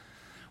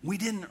 We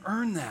didn't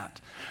earn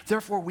that.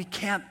 Therefore, we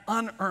can't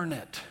unearn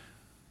it.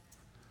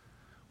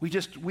 We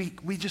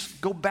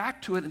just go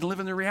back to it and live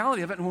in the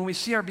reality of it. And when we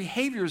see our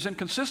behaviors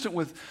inconsistent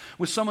with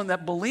someone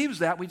that believes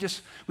that,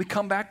 we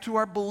come back to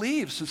our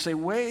beliefs and say,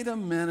 wait a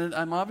minute,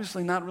 I'm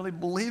obviously not really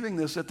believing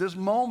this at this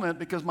moment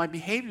because my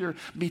behavior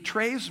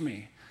betrays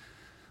me.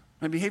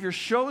 My behavior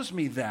shows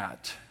me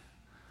that.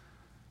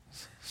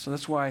 So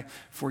that's why,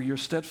 for your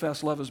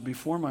steadfast love is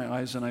before my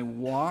eyes, and I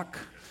walk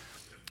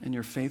in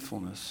your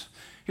faithfulness.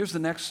 Here's the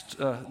next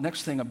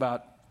thing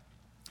about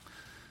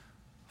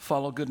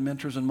follow good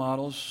mentors and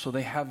models. So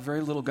they have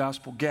very little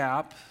gospel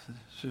gap.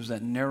 So there's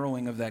that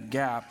narrowing of that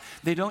gap.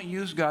 They don't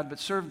use God but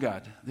serve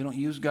God. They don't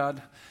use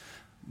God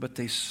but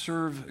they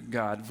serve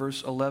God.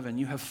 Verse 11,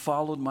 you have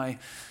followed my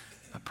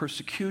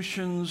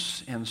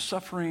persecutions and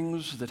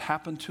sufferings that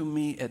happened to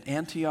me at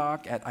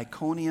Antioch, at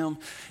Iconium,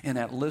 and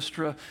at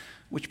Lystra,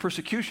 which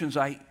persecutions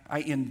I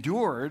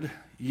endured,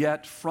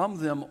 yet from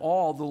them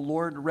all the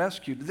Lord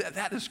rescued.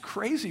 That is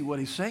crazy what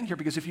he's saying here,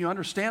 because if you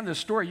understand this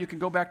story, you can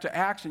go back to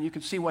Acts and you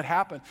can see what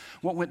happened,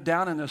 what went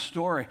down in this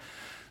story.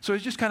 So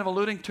he's just kind of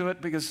alluding to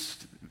it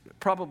because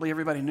probably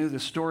everybody knew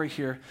this story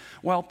here.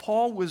 While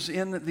Paul was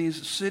in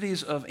these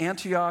cities of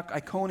Antioch,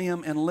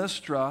 Iconium, and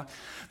Lystra,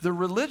 the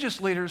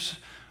religious leaders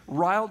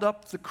riled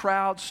up the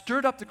crowd,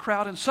 stirred up the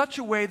crowd in such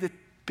a way that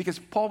because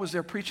Paul was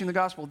there preaching the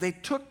gospel, they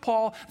took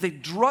Paul, they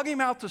drug him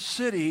out the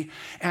city,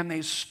 and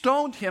they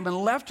stoned him and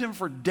left him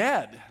for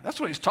dead. That's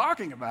what he's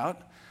talking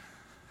about.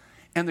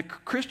 And the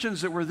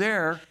Christians that were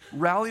there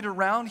rallied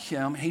around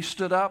him. He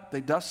stood up,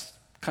 they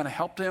kind of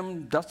helped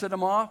him, dusted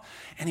him off,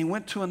 and he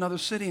went to another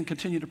city and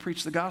continued to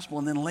preach the gospel.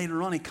 And then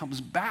later on, he comes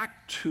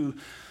back to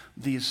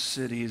these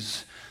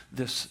cities,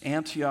 this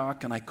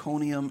Antioch and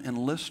Iconium and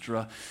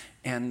Lystra,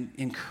 and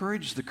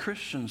encouraged the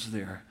Christians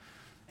there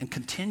and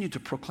continued to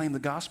proclaim the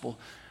gospel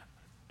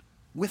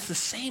with the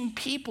same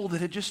people that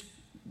had just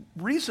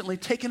recently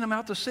taken him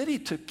out the city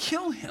to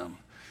kill him.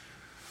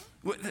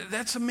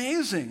 That's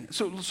amazing.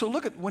 So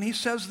look at when he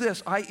says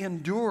this, I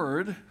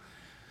endured,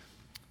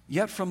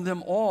 yet from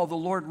them all the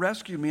Lord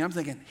rescued me. I'm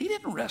thinking, he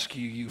didn't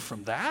rescue you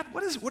from that.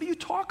 What are you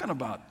talking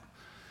about?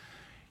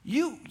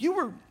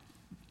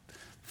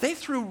 They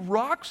threw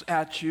rocks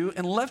at you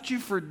and left you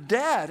for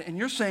dead, and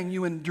you're saying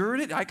you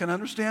endured it? I can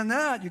understand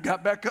that. You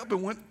got back up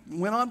and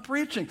went on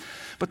preaching.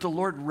 But the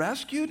Lord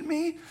rescued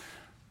me?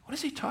 What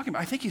is he talking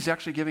about? I think he's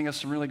actually giving us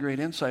some really great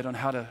insight on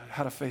how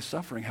to face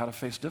suffering, how to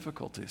face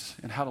difficulties,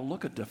 and how to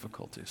look at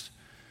difficulties.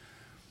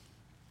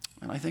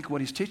 And I think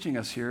what he's teaching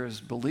us here as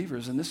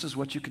believers, and this is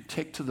what you could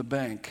take to the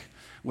bank,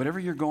 whatever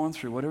you're going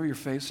through, whatever you're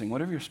facing,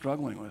 whatever you're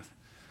struggling with.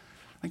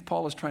 I think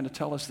Paul is trying to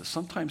tell us that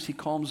sometimes he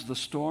calms the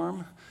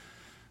storm,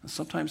 and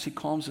sometimes he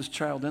calms his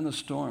child in the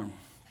storm.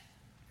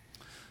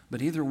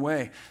 But either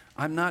way,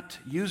 I'm not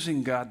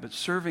using God, but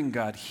serving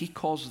God. He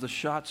calls the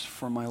shots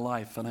for my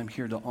life, and I'm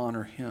here to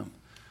honor him.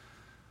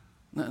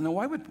 Now,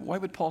 why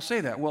would Paul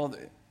say that? Well,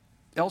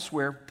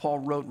 elsewhere, Paul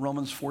wrote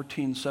Romans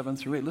 14, 7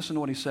 through 8. Listen to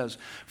what he says.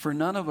 For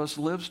none of us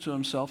lives to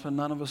himself, and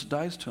none of us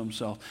dies to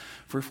himself.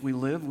 For if we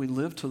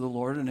live to the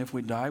Lord, and if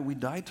we die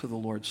to the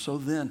Lord. So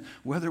then,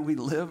 whether we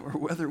live or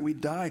whether we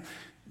die,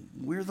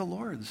 we're the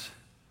Lord's.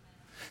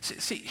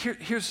 See,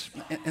 here's,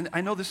 and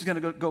I know this is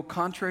going to go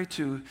contrary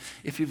to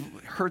if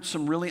you've heard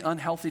some really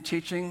unhealthy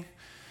teaching.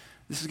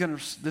 This is going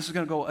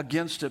to go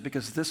against it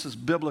because this is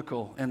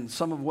biblical, and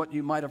some of what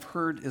you might have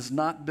heard is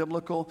not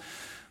biblical.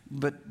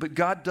 But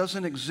God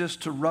doesn't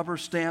exist to rubber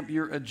stamp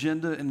your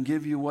agenda and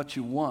give you what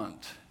you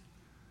want.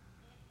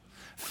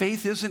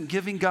 Faith isn't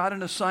giving God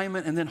an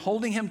assignment and then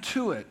holding him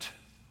to it.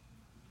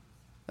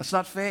 That's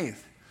not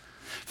faith.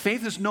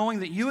 Faith is knowing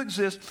that you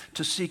exist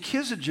to seek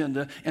his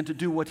agenda and to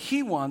do what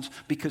he wants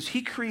because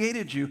he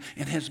created you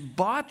and has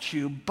bought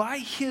you by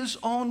his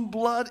own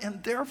blood,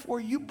 and therefore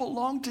you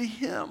belong to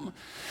him.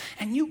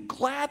 And you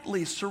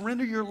gladly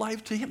surrender your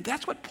life to him.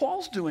 That's what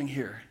Paul's doing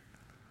here.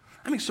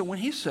 I mean, so when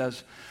he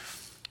says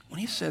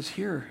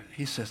here,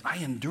 he says, I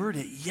endured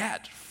it,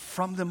 yet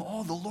from them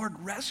all the Lord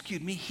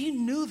rescued me. He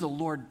knew the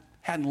Lord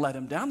hadn't let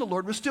him down. The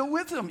Lord was still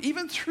with him,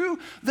 even through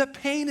the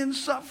pain and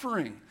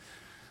suffering.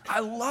 I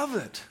love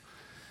it.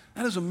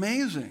 That is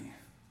amazing.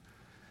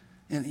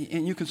 And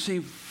you can see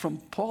from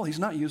Paul, he's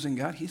not using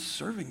God, he's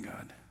serving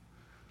God.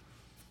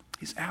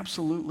 He's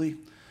absolutely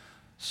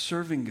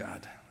serving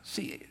God.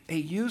 See, a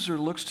user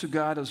looks to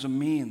God as a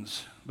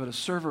means, but a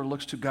server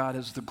looks to God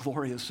as the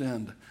glorious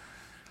end.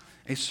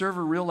 A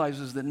server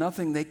realizes that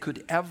nothing they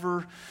could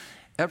ever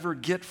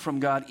get from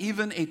God,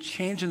 even a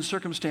change in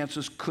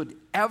circumstances, could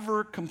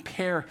ever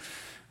compare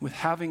with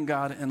having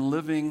God and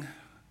living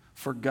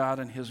for God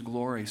and his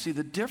glory. See,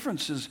 the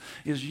difference is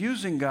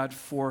using God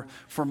for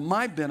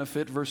my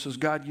benefit versus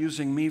God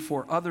using me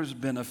for others'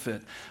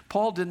 benefit.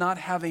 Paul did not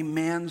have a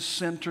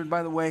man-centered,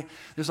 by the way,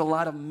 there's a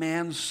lot of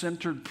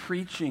man-centered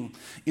preaching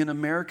in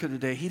America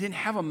today. He didn't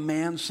have a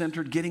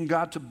man-centered, getting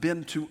God to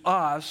bend to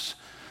us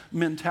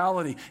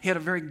mentality. He had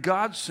a very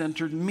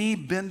God-centered, me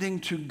bending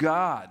to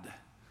God.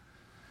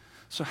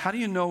 So how do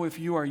you know if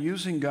you are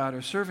using God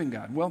or serving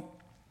God? Well,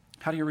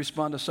 how do you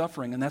respond to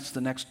suffering? And that's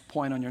the next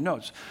point on your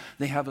notes.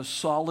 They have a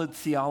solid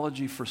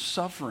theology for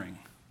suffering.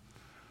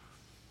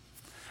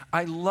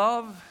 I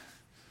love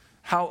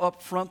how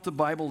upfront the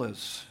Bible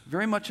is.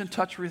 Very much in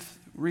touch with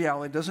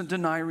reality, doesn't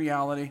deny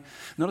reality.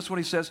 Notice what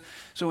he says.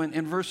 So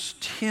in verse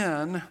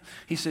 10,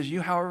 he says,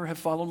 you, however, have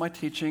followed my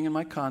teaching and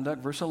my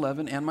conduct, verse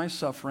 11, and my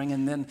suffering.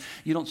 And then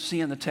you don't see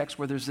in the text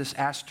where there's this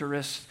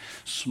asterisk,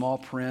 small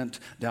print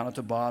down at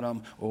the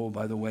bottom. Oh,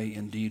 by the way,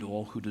 indeed,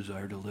 all who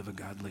desire to live a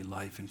godly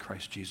life in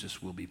Christ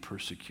Jesus will be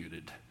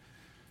persecuted.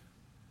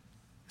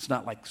 It's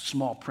not like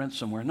small print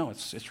somewhere. No,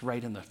 it's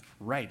right in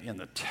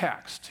the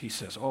text. He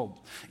says, oh,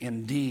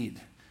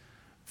 indeed.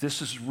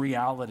 This is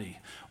reality.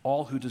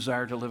 All who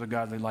desire to live a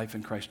godly life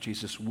in Christ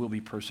Jesus will be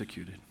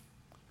persecuted.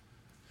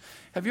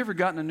 Have you ever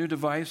gotten a new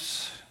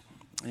device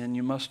and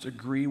you must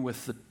agree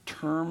with the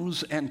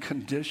terms and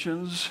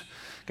conditions?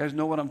 You guys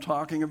know what I'm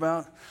talking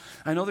about?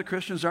 I know that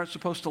Christians aren't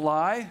supposed to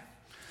lie,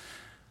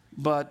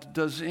 but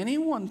does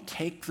anyone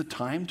take the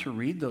time to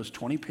read those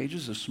 20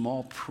 pages of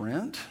small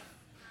print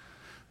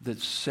that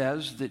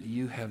says that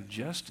you have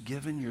just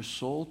given your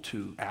soul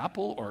to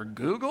Apple or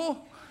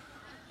Google?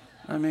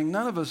 I mean,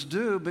 none of us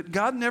do, but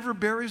God never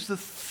buries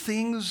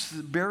things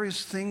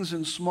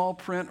in small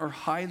print or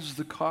hides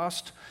the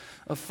cost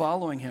of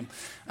following him.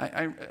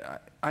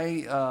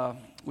 I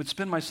would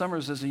spend my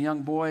summers as a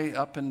young boy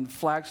up in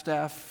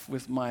Flagstaff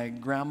with my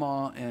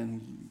grandma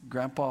and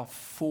Grandpa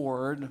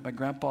Ford. My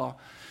grandpa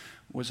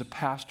was a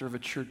pastor of a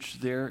church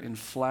there in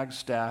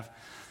Flagstaff.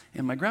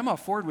 And my Grandma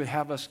Ford would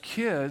have us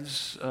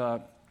kids,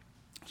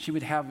 she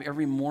would have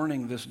every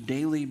morning this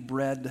daily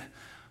bread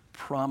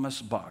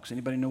promise box.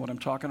 Anybody know what I'm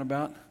talking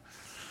about?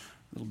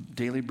 Little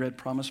daily bread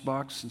promise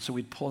box. And so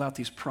we'd pull out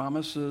these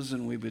promises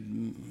and we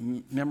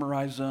would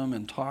memorize them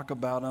and talk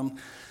about them.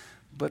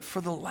 But for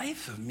the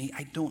life of me,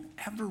 I don't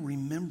ever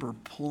remember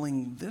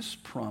pulling this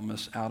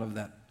promise out of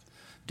that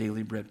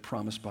daily bread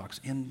promise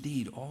box.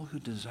 Indeed, all who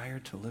desire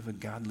to live a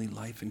godly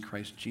life in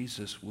Christ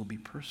Jesus will be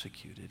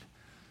persecuted.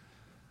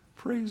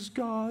 Praise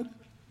God.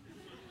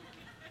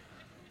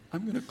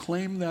 I'm going to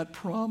claim that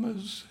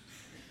promise.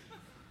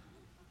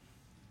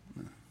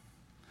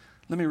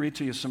 Let me read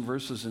to you some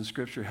verses in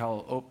Scripture,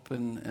 how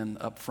open and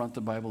upfront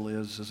the Bible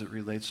is as it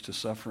relates to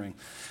suffering.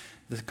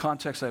 The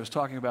context I was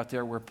talking about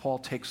there, where Paul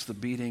takes the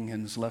beating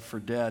and is left for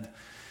dead.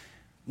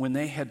 When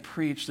they had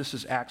preached, this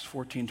is Acts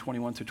 14,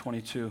 21 through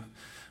 22.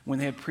 When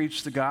they had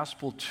preached the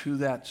gospel to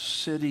that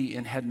city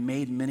and had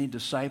made many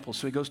disciples.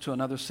 So he goes to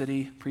another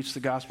city, preached the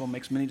gospel,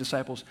 makes many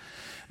disciples.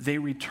 They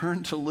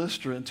returned to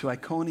Lystra and to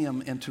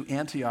Iconium and to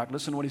Antioch.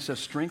 Listen to what he says,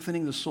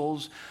 strengthening the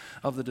souls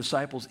of the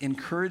disciples,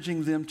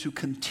 encouraging them to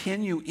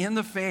continue in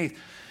the faith,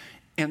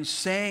 and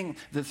saying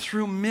that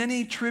through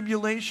many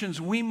tribulations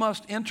we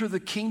must enter the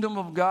kingdom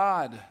of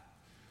God.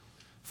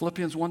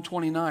 Philippians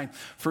 1:29,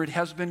 for it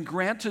has been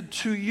granted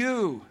to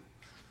you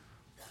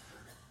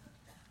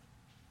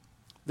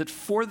that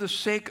for the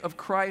sake of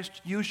Christ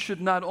you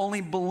should not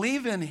only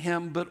believe in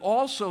him, but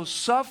also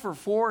suffer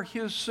for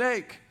his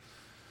sake.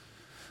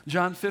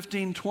 John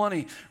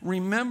 15:20,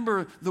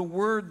 remember the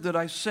word that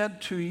I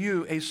said to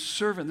you, a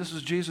servant, this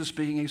is Jesus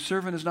speaking, a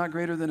servant is not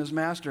greater than his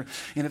master,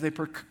 and if they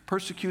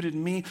persecuted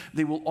me,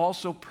 they will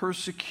also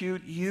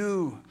persecute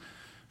you.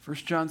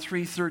 1 John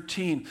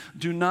 3:13,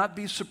 do not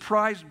be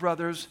surprised,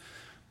 brothers,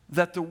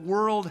 that the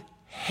world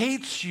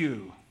hates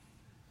you.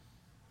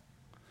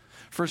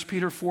 1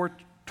 Peter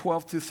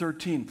 4:12 through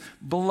 13.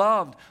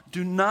 Beloved,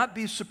 do not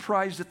be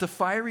surprised at the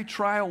fiery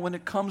trial when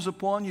it comes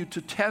upon you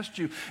to test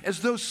you,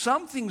 as though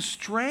something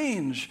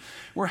strange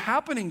were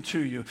happening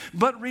to you.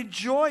 But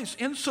rejoice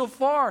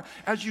insofar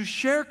as you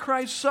share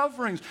Christ's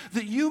sufferings,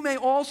 that you may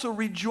also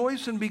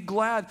rejoice and be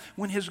glad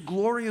when his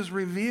glory is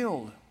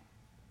revealed.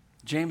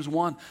 James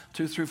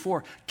 1:2 through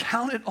 4.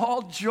 Count it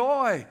all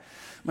joy,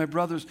 my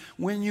brothers,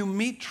 when you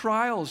meet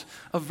trials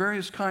of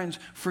various kinds,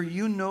 for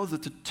you know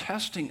that the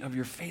testing of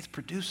your faith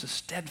produces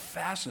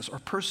steadfastness or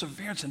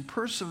perseverance. And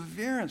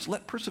perseverance,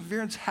 let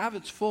perseverance have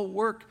its full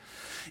work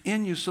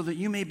in you, so that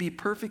you may be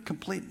perfect,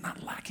 complete,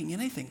 not lacking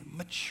anything.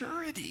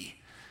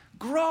 Maturity,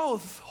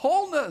 growth,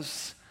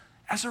 wholeness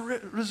as a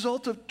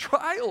result of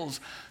trials,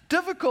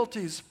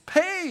 difficulties,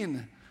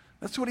 pain.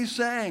 That's what he's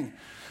saying.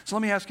 So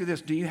let me ask you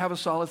this. Do you have a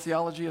solid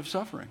theology of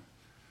suffering?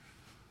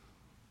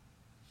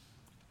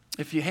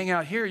 If you hang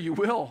out here, you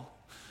will.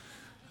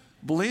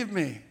 Believe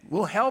me,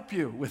 we'll help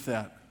you with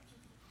that.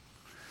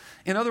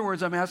 In other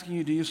words, I'm asking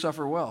you, do you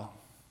suffer well?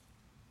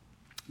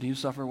 Do you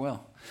suffer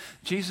well?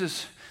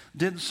 Jesus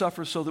didn't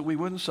suffer so that we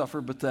wouldn't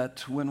suffer, but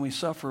that when we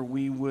suffer,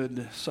 we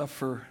would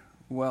suffer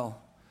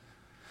well.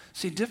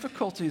 See,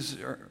 difficulties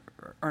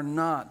are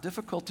not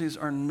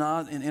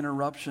an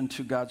interruption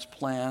to God's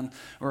plan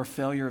or a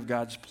failure of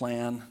God's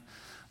plan,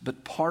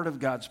 but part of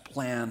God's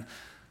plan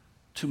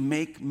to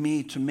make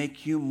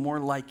you more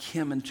like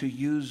him, and to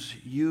use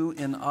you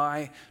and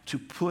I to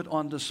put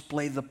on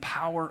display the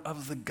power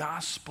of the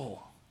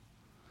gospel.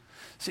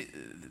 See,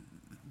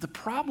 the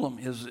problem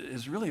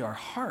is really our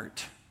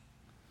heart.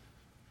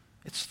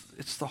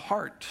 It's the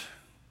heart.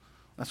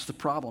 That's the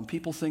problem.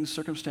 People think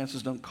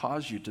circumstances don't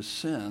cause you to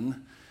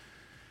sin.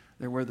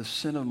 They're where the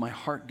sin of my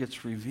heart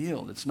gets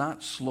revealed. It's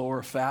not slow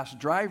or fast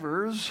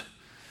drivers.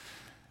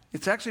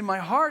 It's actually my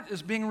heart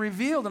is being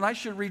revealed, and I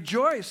should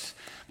rejoice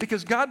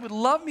because God would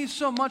love me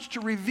so much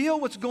to reveal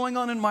what's going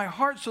on in my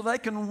heart so that I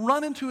can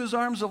run into his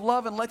arms of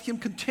love and let him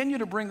continue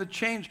to bring the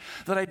change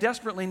that I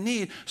desperately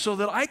need so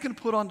that I can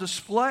put on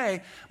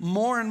display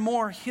more and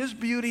more his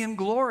beauty and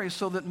glory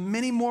so that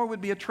many more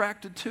would be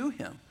attracted to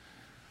him.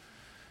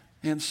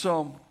 And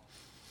so,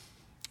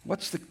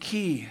 what's the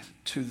key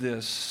to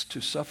this,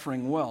 to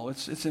suffering well?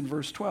 It's in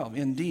verse 12.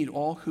 Indeed,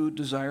 all who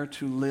desire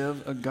to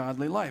live a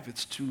godly life.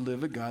 It's to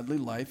live a godly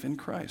life in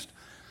Christ.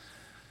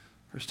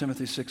 1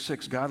 Timothy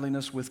 6:6,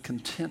 godliness with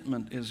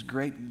contentment is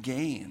great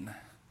gain,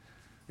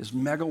 is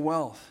mega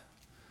wealth.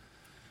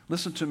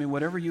 Listen to me,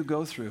 whatever you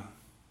go through.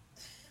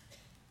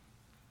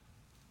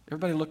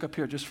 Everybody look up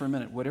here just for a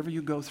minute. Whatever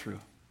you go through,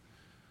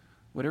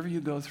 whatever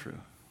you go through,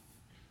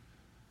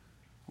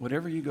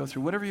 whatever you go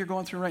through, whatever you're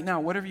going through right now,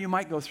 whatever you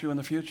might go through in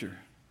the future.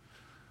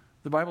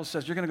 The Bible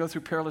says you're going to go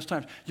through perilous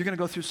times. You're going to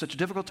go through such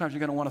difficult times, you're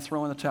going to want to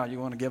throw in the towel. You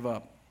want to give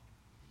up.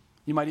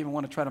 You might even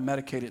want to try to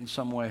medicate it in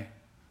some way.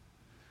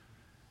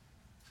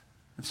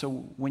 And so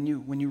when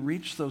you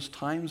reach those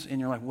times in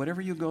your life,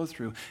 whatever you go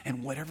through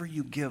and whatever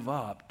you give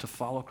up to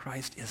follow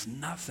Christ is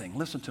nothing.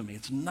 Listen to me,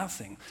 it's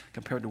nothing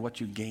compared to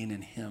what you gain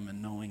in him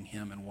and knowing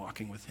him and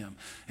walking with him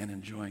and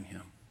enjoying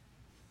him.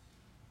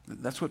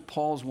 That's what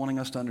Paul's wanting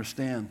us to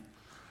understand.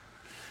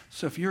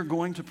 So if you're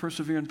going to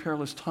persevere in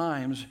perilous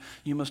times,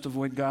 you must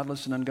avoid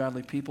godless and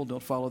ungodly people.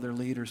 Don't follow their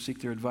lead or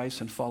seek their advice,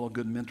 and follow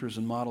good mentors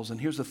and models.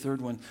 And here's the third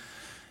one.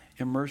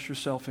 Immerse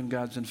yourself in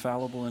God's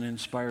infallible and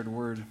inspired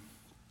word.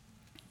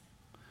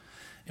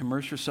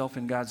 Immerse yourself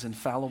in God's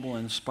infallible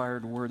and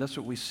inspired word. That's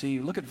what we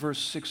see. Look at verse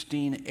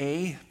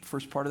 16a,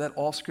 first part of that.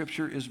 All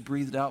scripture is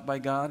breathed out by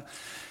God.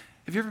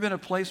 Have you ever been in a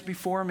place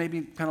before,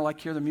 maybe kind of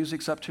like here, the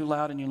music's up too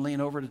loud and you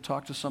lean over to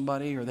talk to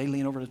somebody, or they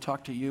lean over to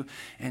talk to you,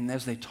 and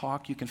as they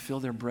talk, you can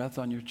feel their breath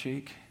on your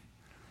cheek,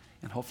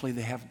 and hopefully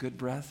they have good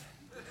breath,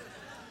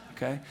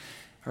 okay?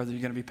 Or you're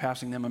going to be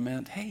passing them a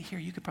mint. Hey, here,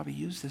 you could probably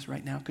use this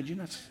right now. Could you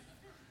not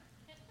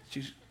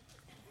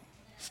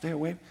stay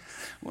away?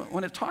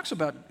 When it talks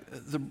about,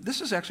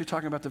 this is actually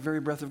talking about the very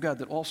breath of God,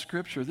 that all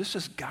scripture, this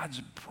is God's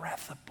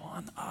breath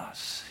upon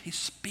us. He's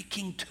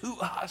speaking to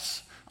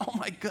us. Oh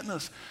my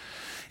goodness.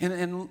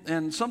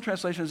 And some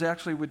translations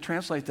actually would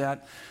translate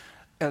that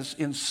as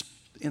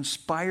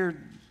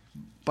inspired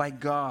by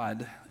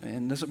God.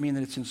 And doesn't mean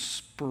that it's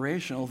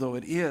inspirational, though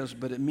it is,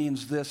 but it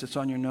means this. It's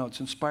on your notes.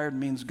 Inspired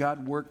means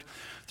God worked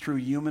through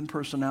human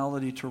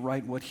personality to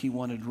write what he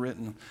wanted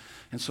written.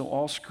 And so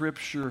all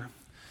scripture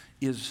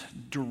is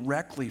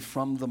directly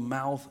from the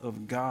mouth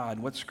of God.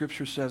 What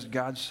scripture says,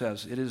 God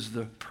says. It is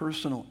the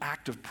personal,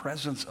 active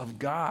presence of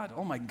God.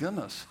 Oh my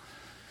goodness.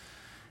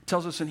 It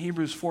tells us in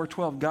Hebrews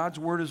 4:12, God's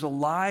word is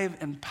alive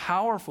and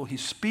powerful.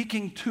 He's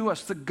speaking to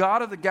us, the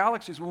God of the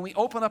galaxies. When we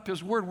open up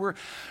his word,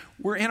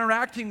 we're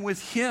interacting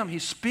with him. He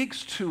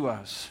speaks to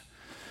us.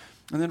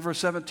 And then verse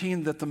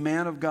 17, that the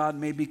man of God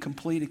may be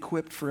complete,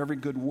 equipped for every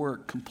good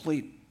work,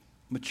 complete,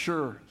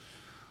 mature,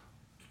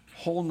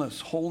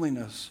 wholeness,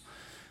 holiness.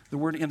 The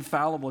word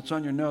infallible, it's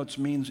on your notes,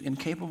 means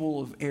incapable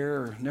of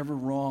error, never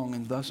wrong,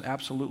 and thus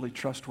absolutely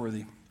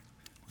trustworthy.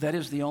 That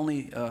is the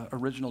only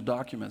original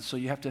document. So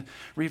you have to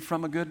read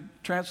from a good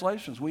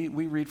translations. We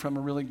read from a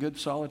really good,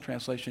 solid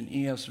translation,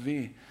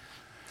 ESV.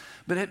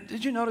 But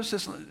did you notice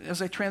this,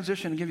 as I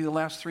transition and give you the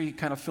last three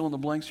kind of fill in the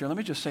blanks here, let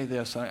me just say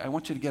this. I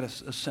want you to get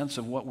a sense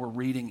of what we're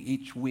reading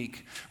each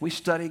week. We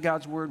study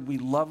God's word. We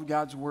love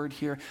God's word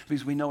here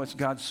because we know it's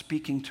God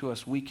speaking to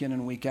us week in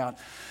and week out.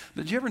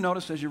 But did you ever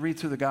notice as you read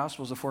through the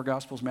Gospels, the four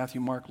Gospels,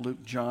 Matthew, Mark,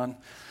 Luke, John,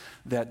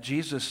 that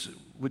Jesus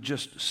would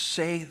just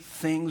say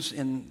things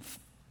and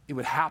it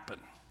would happen.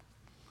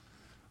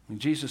 When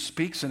Jesus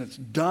speaks and it's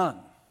done.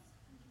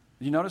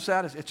 Did you notice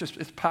that?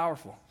 It's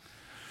powerful.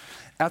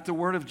 At the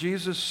word of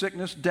Jesus,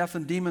 sickness, death,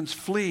 and demons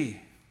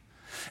flee.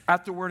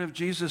 At the word of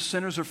Jesus,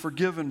 sinners are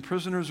forgiven,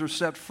 prisoners are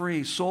set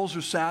free, souls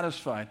are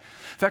satisfied.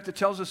 In fact, it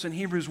tells us in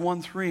Hebrews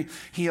 1:3,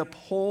 he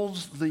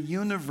upholds the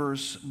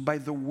universe by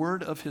the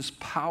word of his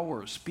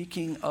power.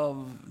 Speaking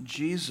of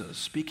Jesus,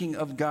 speaking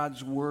of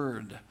God's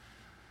word.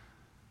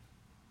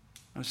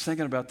 I was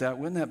thinking about that.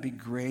 Wouldn't that be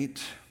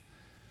great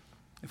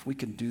if we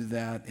could do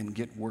that and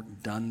get work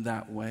done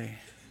that way?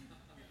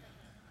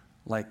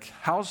 Like,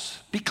 house,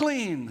 be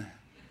clean.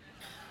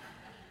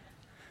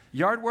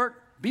 Yard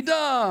work, be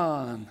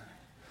done.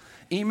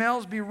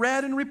 Emails, be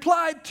read and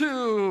replied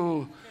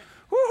to.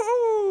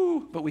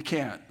 Woohoo! But we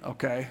can't,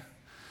 okay?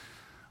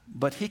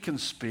 But he can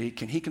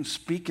speak, and he can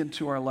speak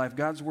into our life.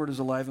 God's word is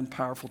alive and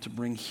powerful to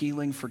bring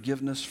healing,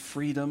 forgiveness,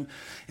 freedom,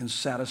 and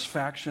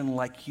satisfaction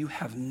like you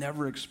have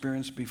never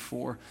experienced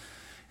before.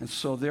 And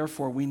so,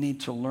 therefore, we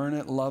need to learn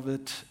it, love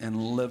it,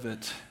 and live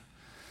it.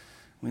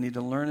 We need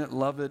to learn it,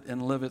 love it,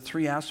 and live it.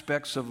 Three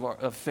aspects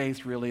of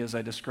faith, really, as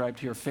I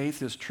described here.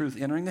 Faith is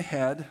truth entering the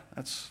head.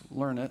 That's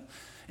learn it.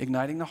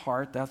 Igniting the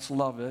heart. That's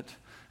love it.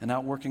 And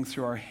outworking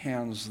through our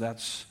hands.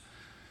 That's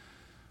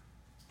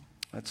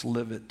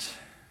live it.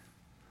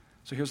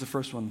 So here's the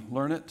first one.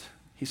 Learn it.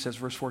 He says,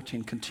 verse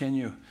 14,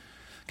 continue.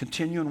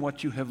 Continue in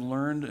what you have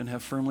learned and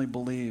have firmly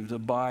believed.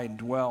 Abide,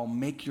 dwell,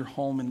 make your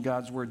home in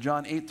God's word.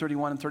 John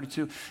 8:31 and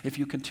 32, if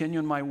you continue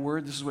in my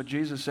word, this is what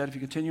Jesus said, if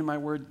you continue in my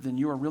word, then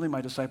you are really my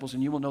disciples,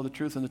 and you will know the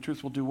truth, and the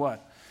truth will do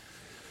what?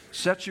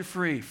 Set you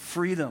free.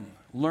 Freedom.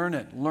 Learn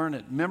it,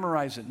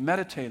 memorize it,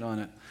 meditate on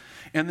it,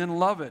 and then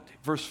love it.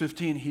 Verse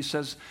 15, he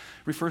says,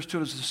 refers to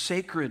it as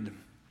sacred,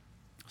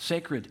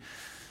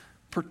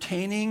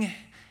 pertaining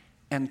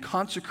and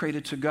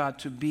consecrated to God,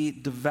 to be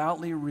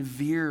devoutly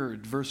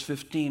revered, verse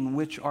 15,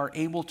 which are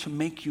able to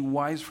make you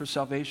wise for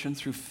salvation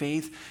through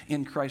faith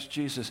in Christ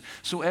Jesus.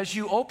 So as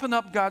you open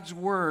up God's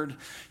word,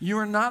 you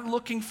are not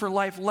looking for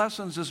life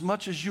lessons as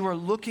much as you are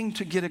looking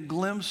to get a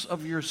glimpse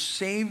of your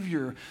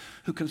Savior,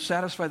 who can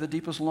satisfy the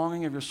deepest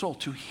longing of your soul,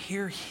 to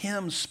hear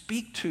him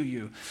speak to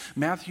you.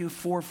 Matthew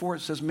 4:4,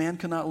 it says, man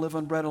cannot live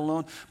on bread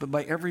alone, but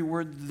by every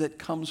word that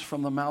comes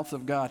from the mouth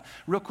of God.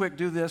 Real quick,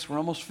 do this. We're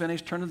almost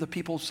finished. Turn to the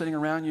people sitting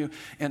around you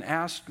and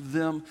ask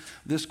them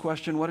this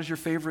question: what is your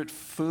favorite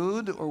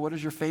food, or what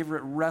is your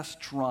favorite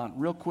restaurant?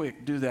 Real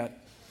quick, do that.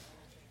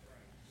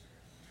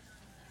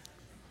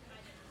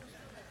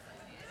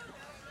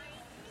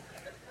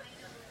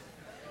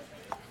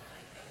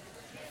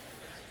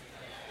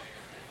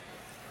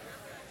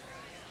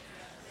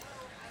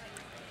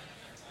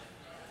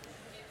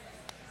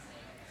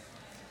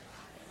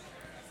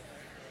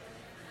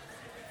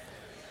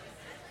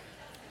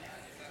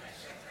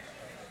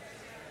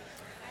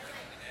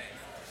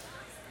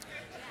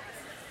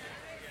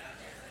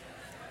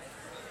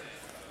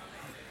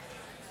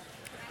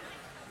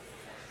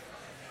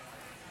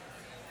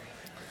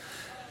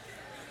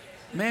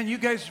 Man, you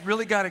guys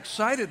really got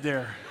excited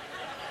there.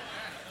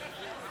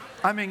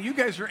 I mean, you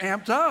guys are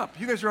amped up.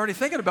 You guys are already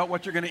thinking about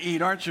what you're going to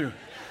eat, aren't you?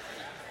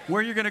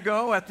 Where you're going to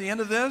go at the end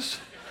of this?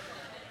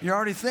 You're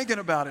already thinking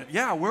about it.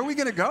 Yeah, where are we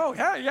going to go?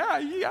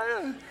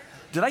 Yeah.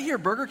 Did I hear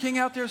Burger King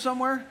out there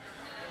somewhere?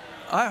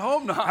 I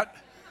hope not.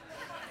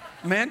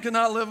 Man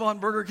cannot live on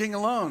Burger King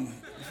alone.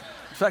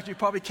 In fact, you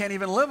probably can't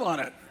even live on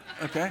it,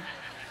 okay?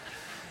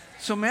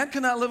 So man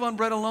cannot live on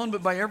bread alone,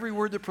 but by every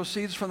word that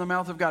proceeds from the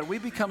mouth of God. We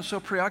become so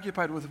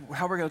preoccupied with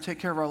how we're going to take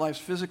care of our lives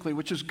physically,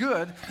 which is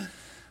good,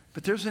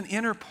 but there's an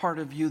inner part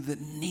of you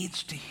that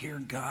needs to hear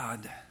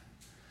God.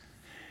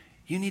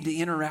 You need to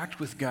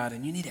interact with God,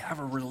 and you need to have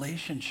a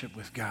relationship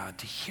with God,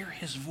 to hear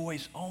his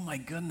voice. Oh my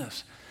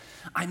goodness.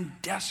 I'm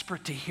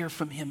desperate to hear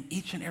from him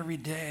each and every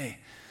day.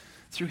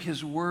 Through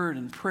his word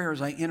and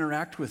prayers, I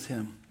interact with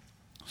him.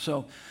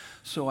 So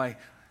I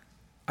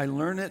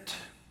learn it.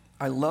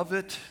 I love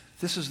it.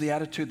 This is the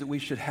attitude that we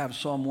should have.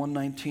 Psalm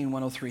 119,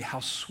 103.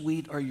 How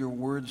sweet are your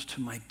words to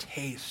my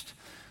taste,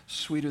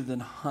 sweeter than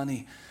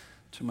honey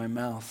to my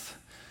mouth.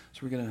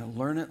 So we're going to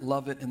learn it,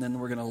 love it, and then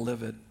we're going to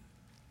live it.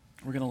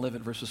 We're going to live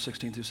it, verses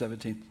 16 through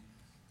 17.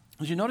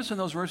 As you notice in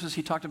those verses,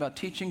 he talked about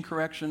teaching,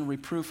 correction,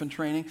 reproof, and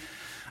training.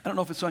 I don't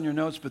know if it's on your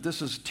notes, but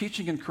this is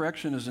teaching and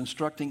correction is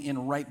instructing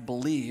in right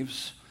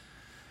beliefs.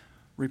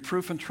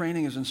 Reproof and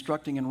training is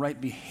instructing in right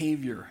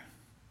behavior.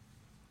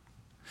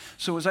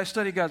 So as I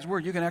study God's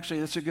word, you can actually,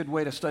 that's a good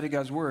way to study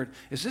God's word.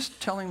 Is this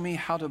telling me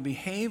how to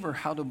behave or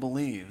how to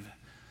believe?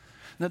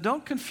 Now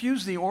don't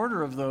confuse the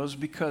order of those,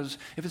 because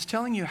if it's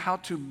telling you how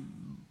to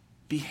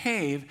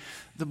behave,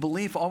 the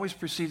belief always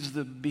precedes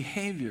the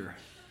behavior.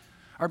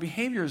 Our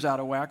behavior is out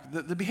of whack.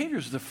 The behavior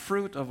is the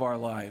fruit of our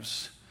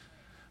lives.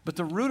 But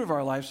the root of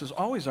our lives is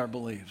always our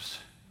beliefs.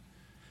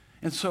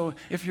 And so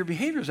if your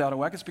behavior is out of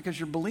whack, it's because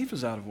your belief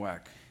is out of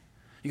whack.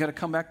 You got to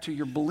come back to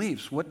your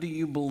beliefs. What do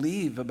you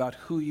believe about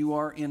who you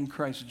are in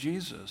Christ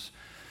Jesus?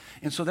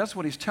 And so that's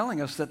what he's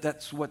telling us,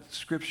 that's what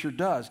Scripture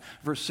does.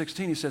 Verse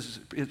 16, he says,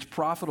 it's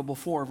profitable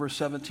for, verse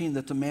 17,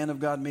 that the man of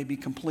God may be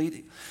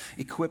complete,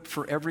 equipped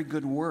for every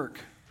good work.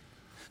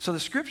 So the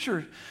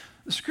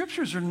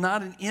Scriptures are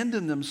not an end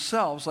in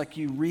themselves, like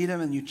you read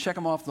them and you check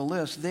them off the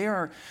list. They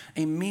are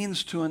a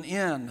means to an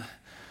end.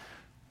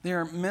 They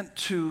are meant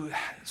to,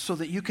 so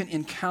that you can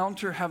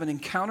have an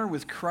encounter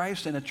with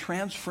Christ and a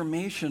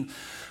transformation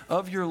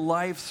of your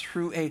life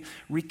through a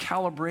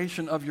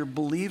recalibration of your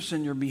beliefs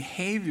and your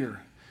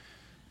behavior.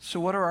 So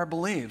what are our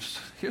beliefs?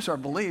 Here's our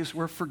beliefs.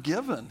 We're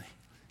forgiven.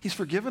 He's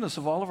forgiven us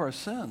of all of our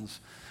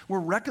sins. We're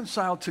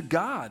reconciled to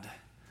God.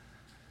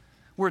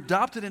 We're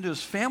adopted into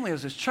his family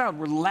as his child.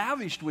 We're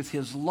lavished with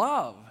his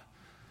love.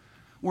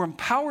 We're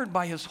empowered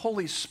by his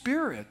Holy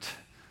Spirit.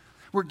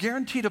 We're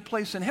guaranteed a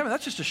place in heaven.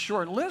 That's just a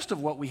short list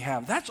of what we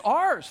have. That's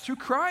ours through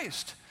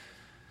Christ.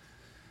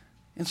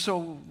 And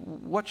so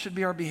what should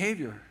be our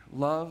behavior?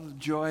 Love,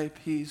 joy,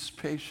 peace,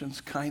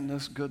 patience,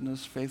 kindness,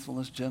 goodness,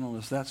 faithfulness,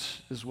 gentleness. That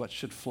is what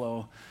should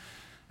flow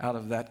out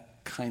of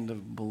that kind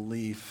of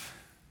belief.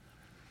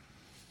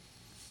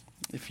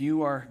 If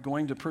you are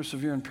going to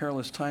persevere in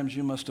perilous times,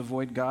 you must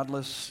avoid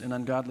godless and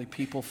ungodly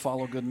people,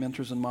 follow good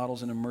mentors and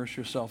models, and immerse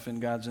yourself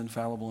in God's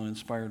infallible and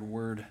inspired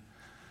word.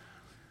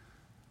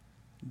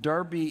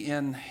 Darby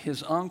and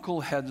his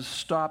uncle had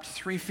stopped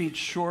 3 feet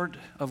short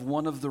of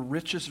one of the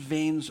richest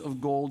veins of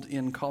gold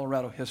in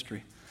Colorado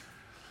history.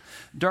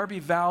 Darby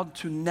vowed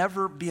to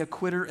never be a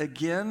quitter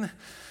again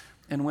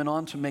and went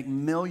on to make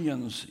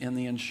millions in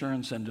the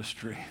insurance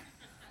industry.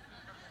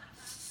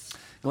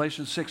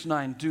 Galatians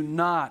 6:9, do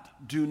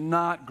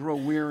not grow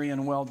weary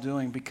in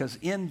well-doing, because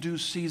in due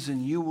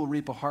season you will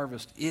reap a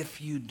harvest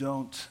if you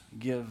don't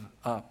give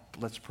up.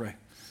 Let's pray.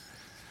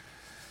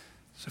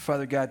 So,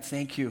 Father God,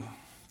 thank you.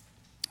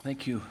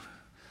 Thank you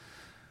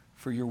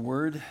for your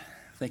word.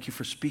 Thank you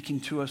for speaking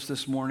to us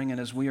this morning. And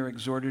as we are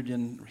exhorted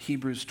in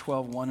Hebrews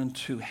 12:1 and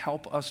 2,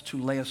 help us to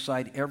lay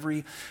aside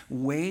every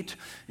weight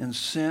and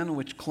sin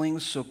which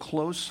clings so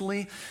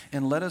closely,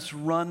 and let us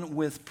run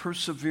with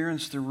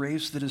perseverance the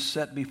race that is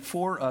set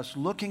before us,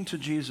 looking to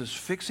Jesus,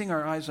 fixing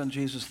our eyes on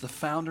Jesus, the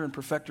founder and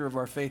perfecter of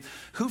our faith,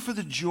 who for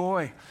the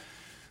joy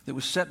that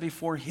was set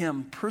before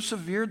him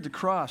persevered the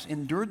cross,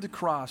 endured the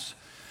cross,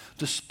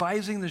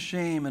 despising the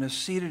shame, and is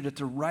seated at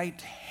the right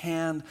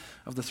hand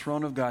of the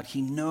throne of God.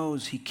 He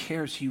knows, he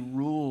cares, he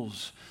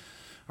rules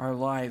our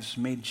lives.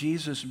 May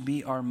Jesus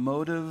be our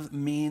motive,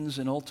 means,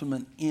 and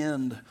ultimate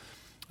end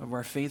of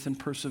our faith and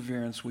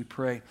perseverance, we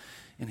pray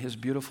in his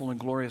beautiful and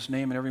glorious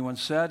name. And everyone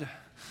said,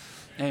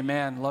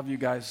 amen. Love you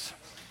guys.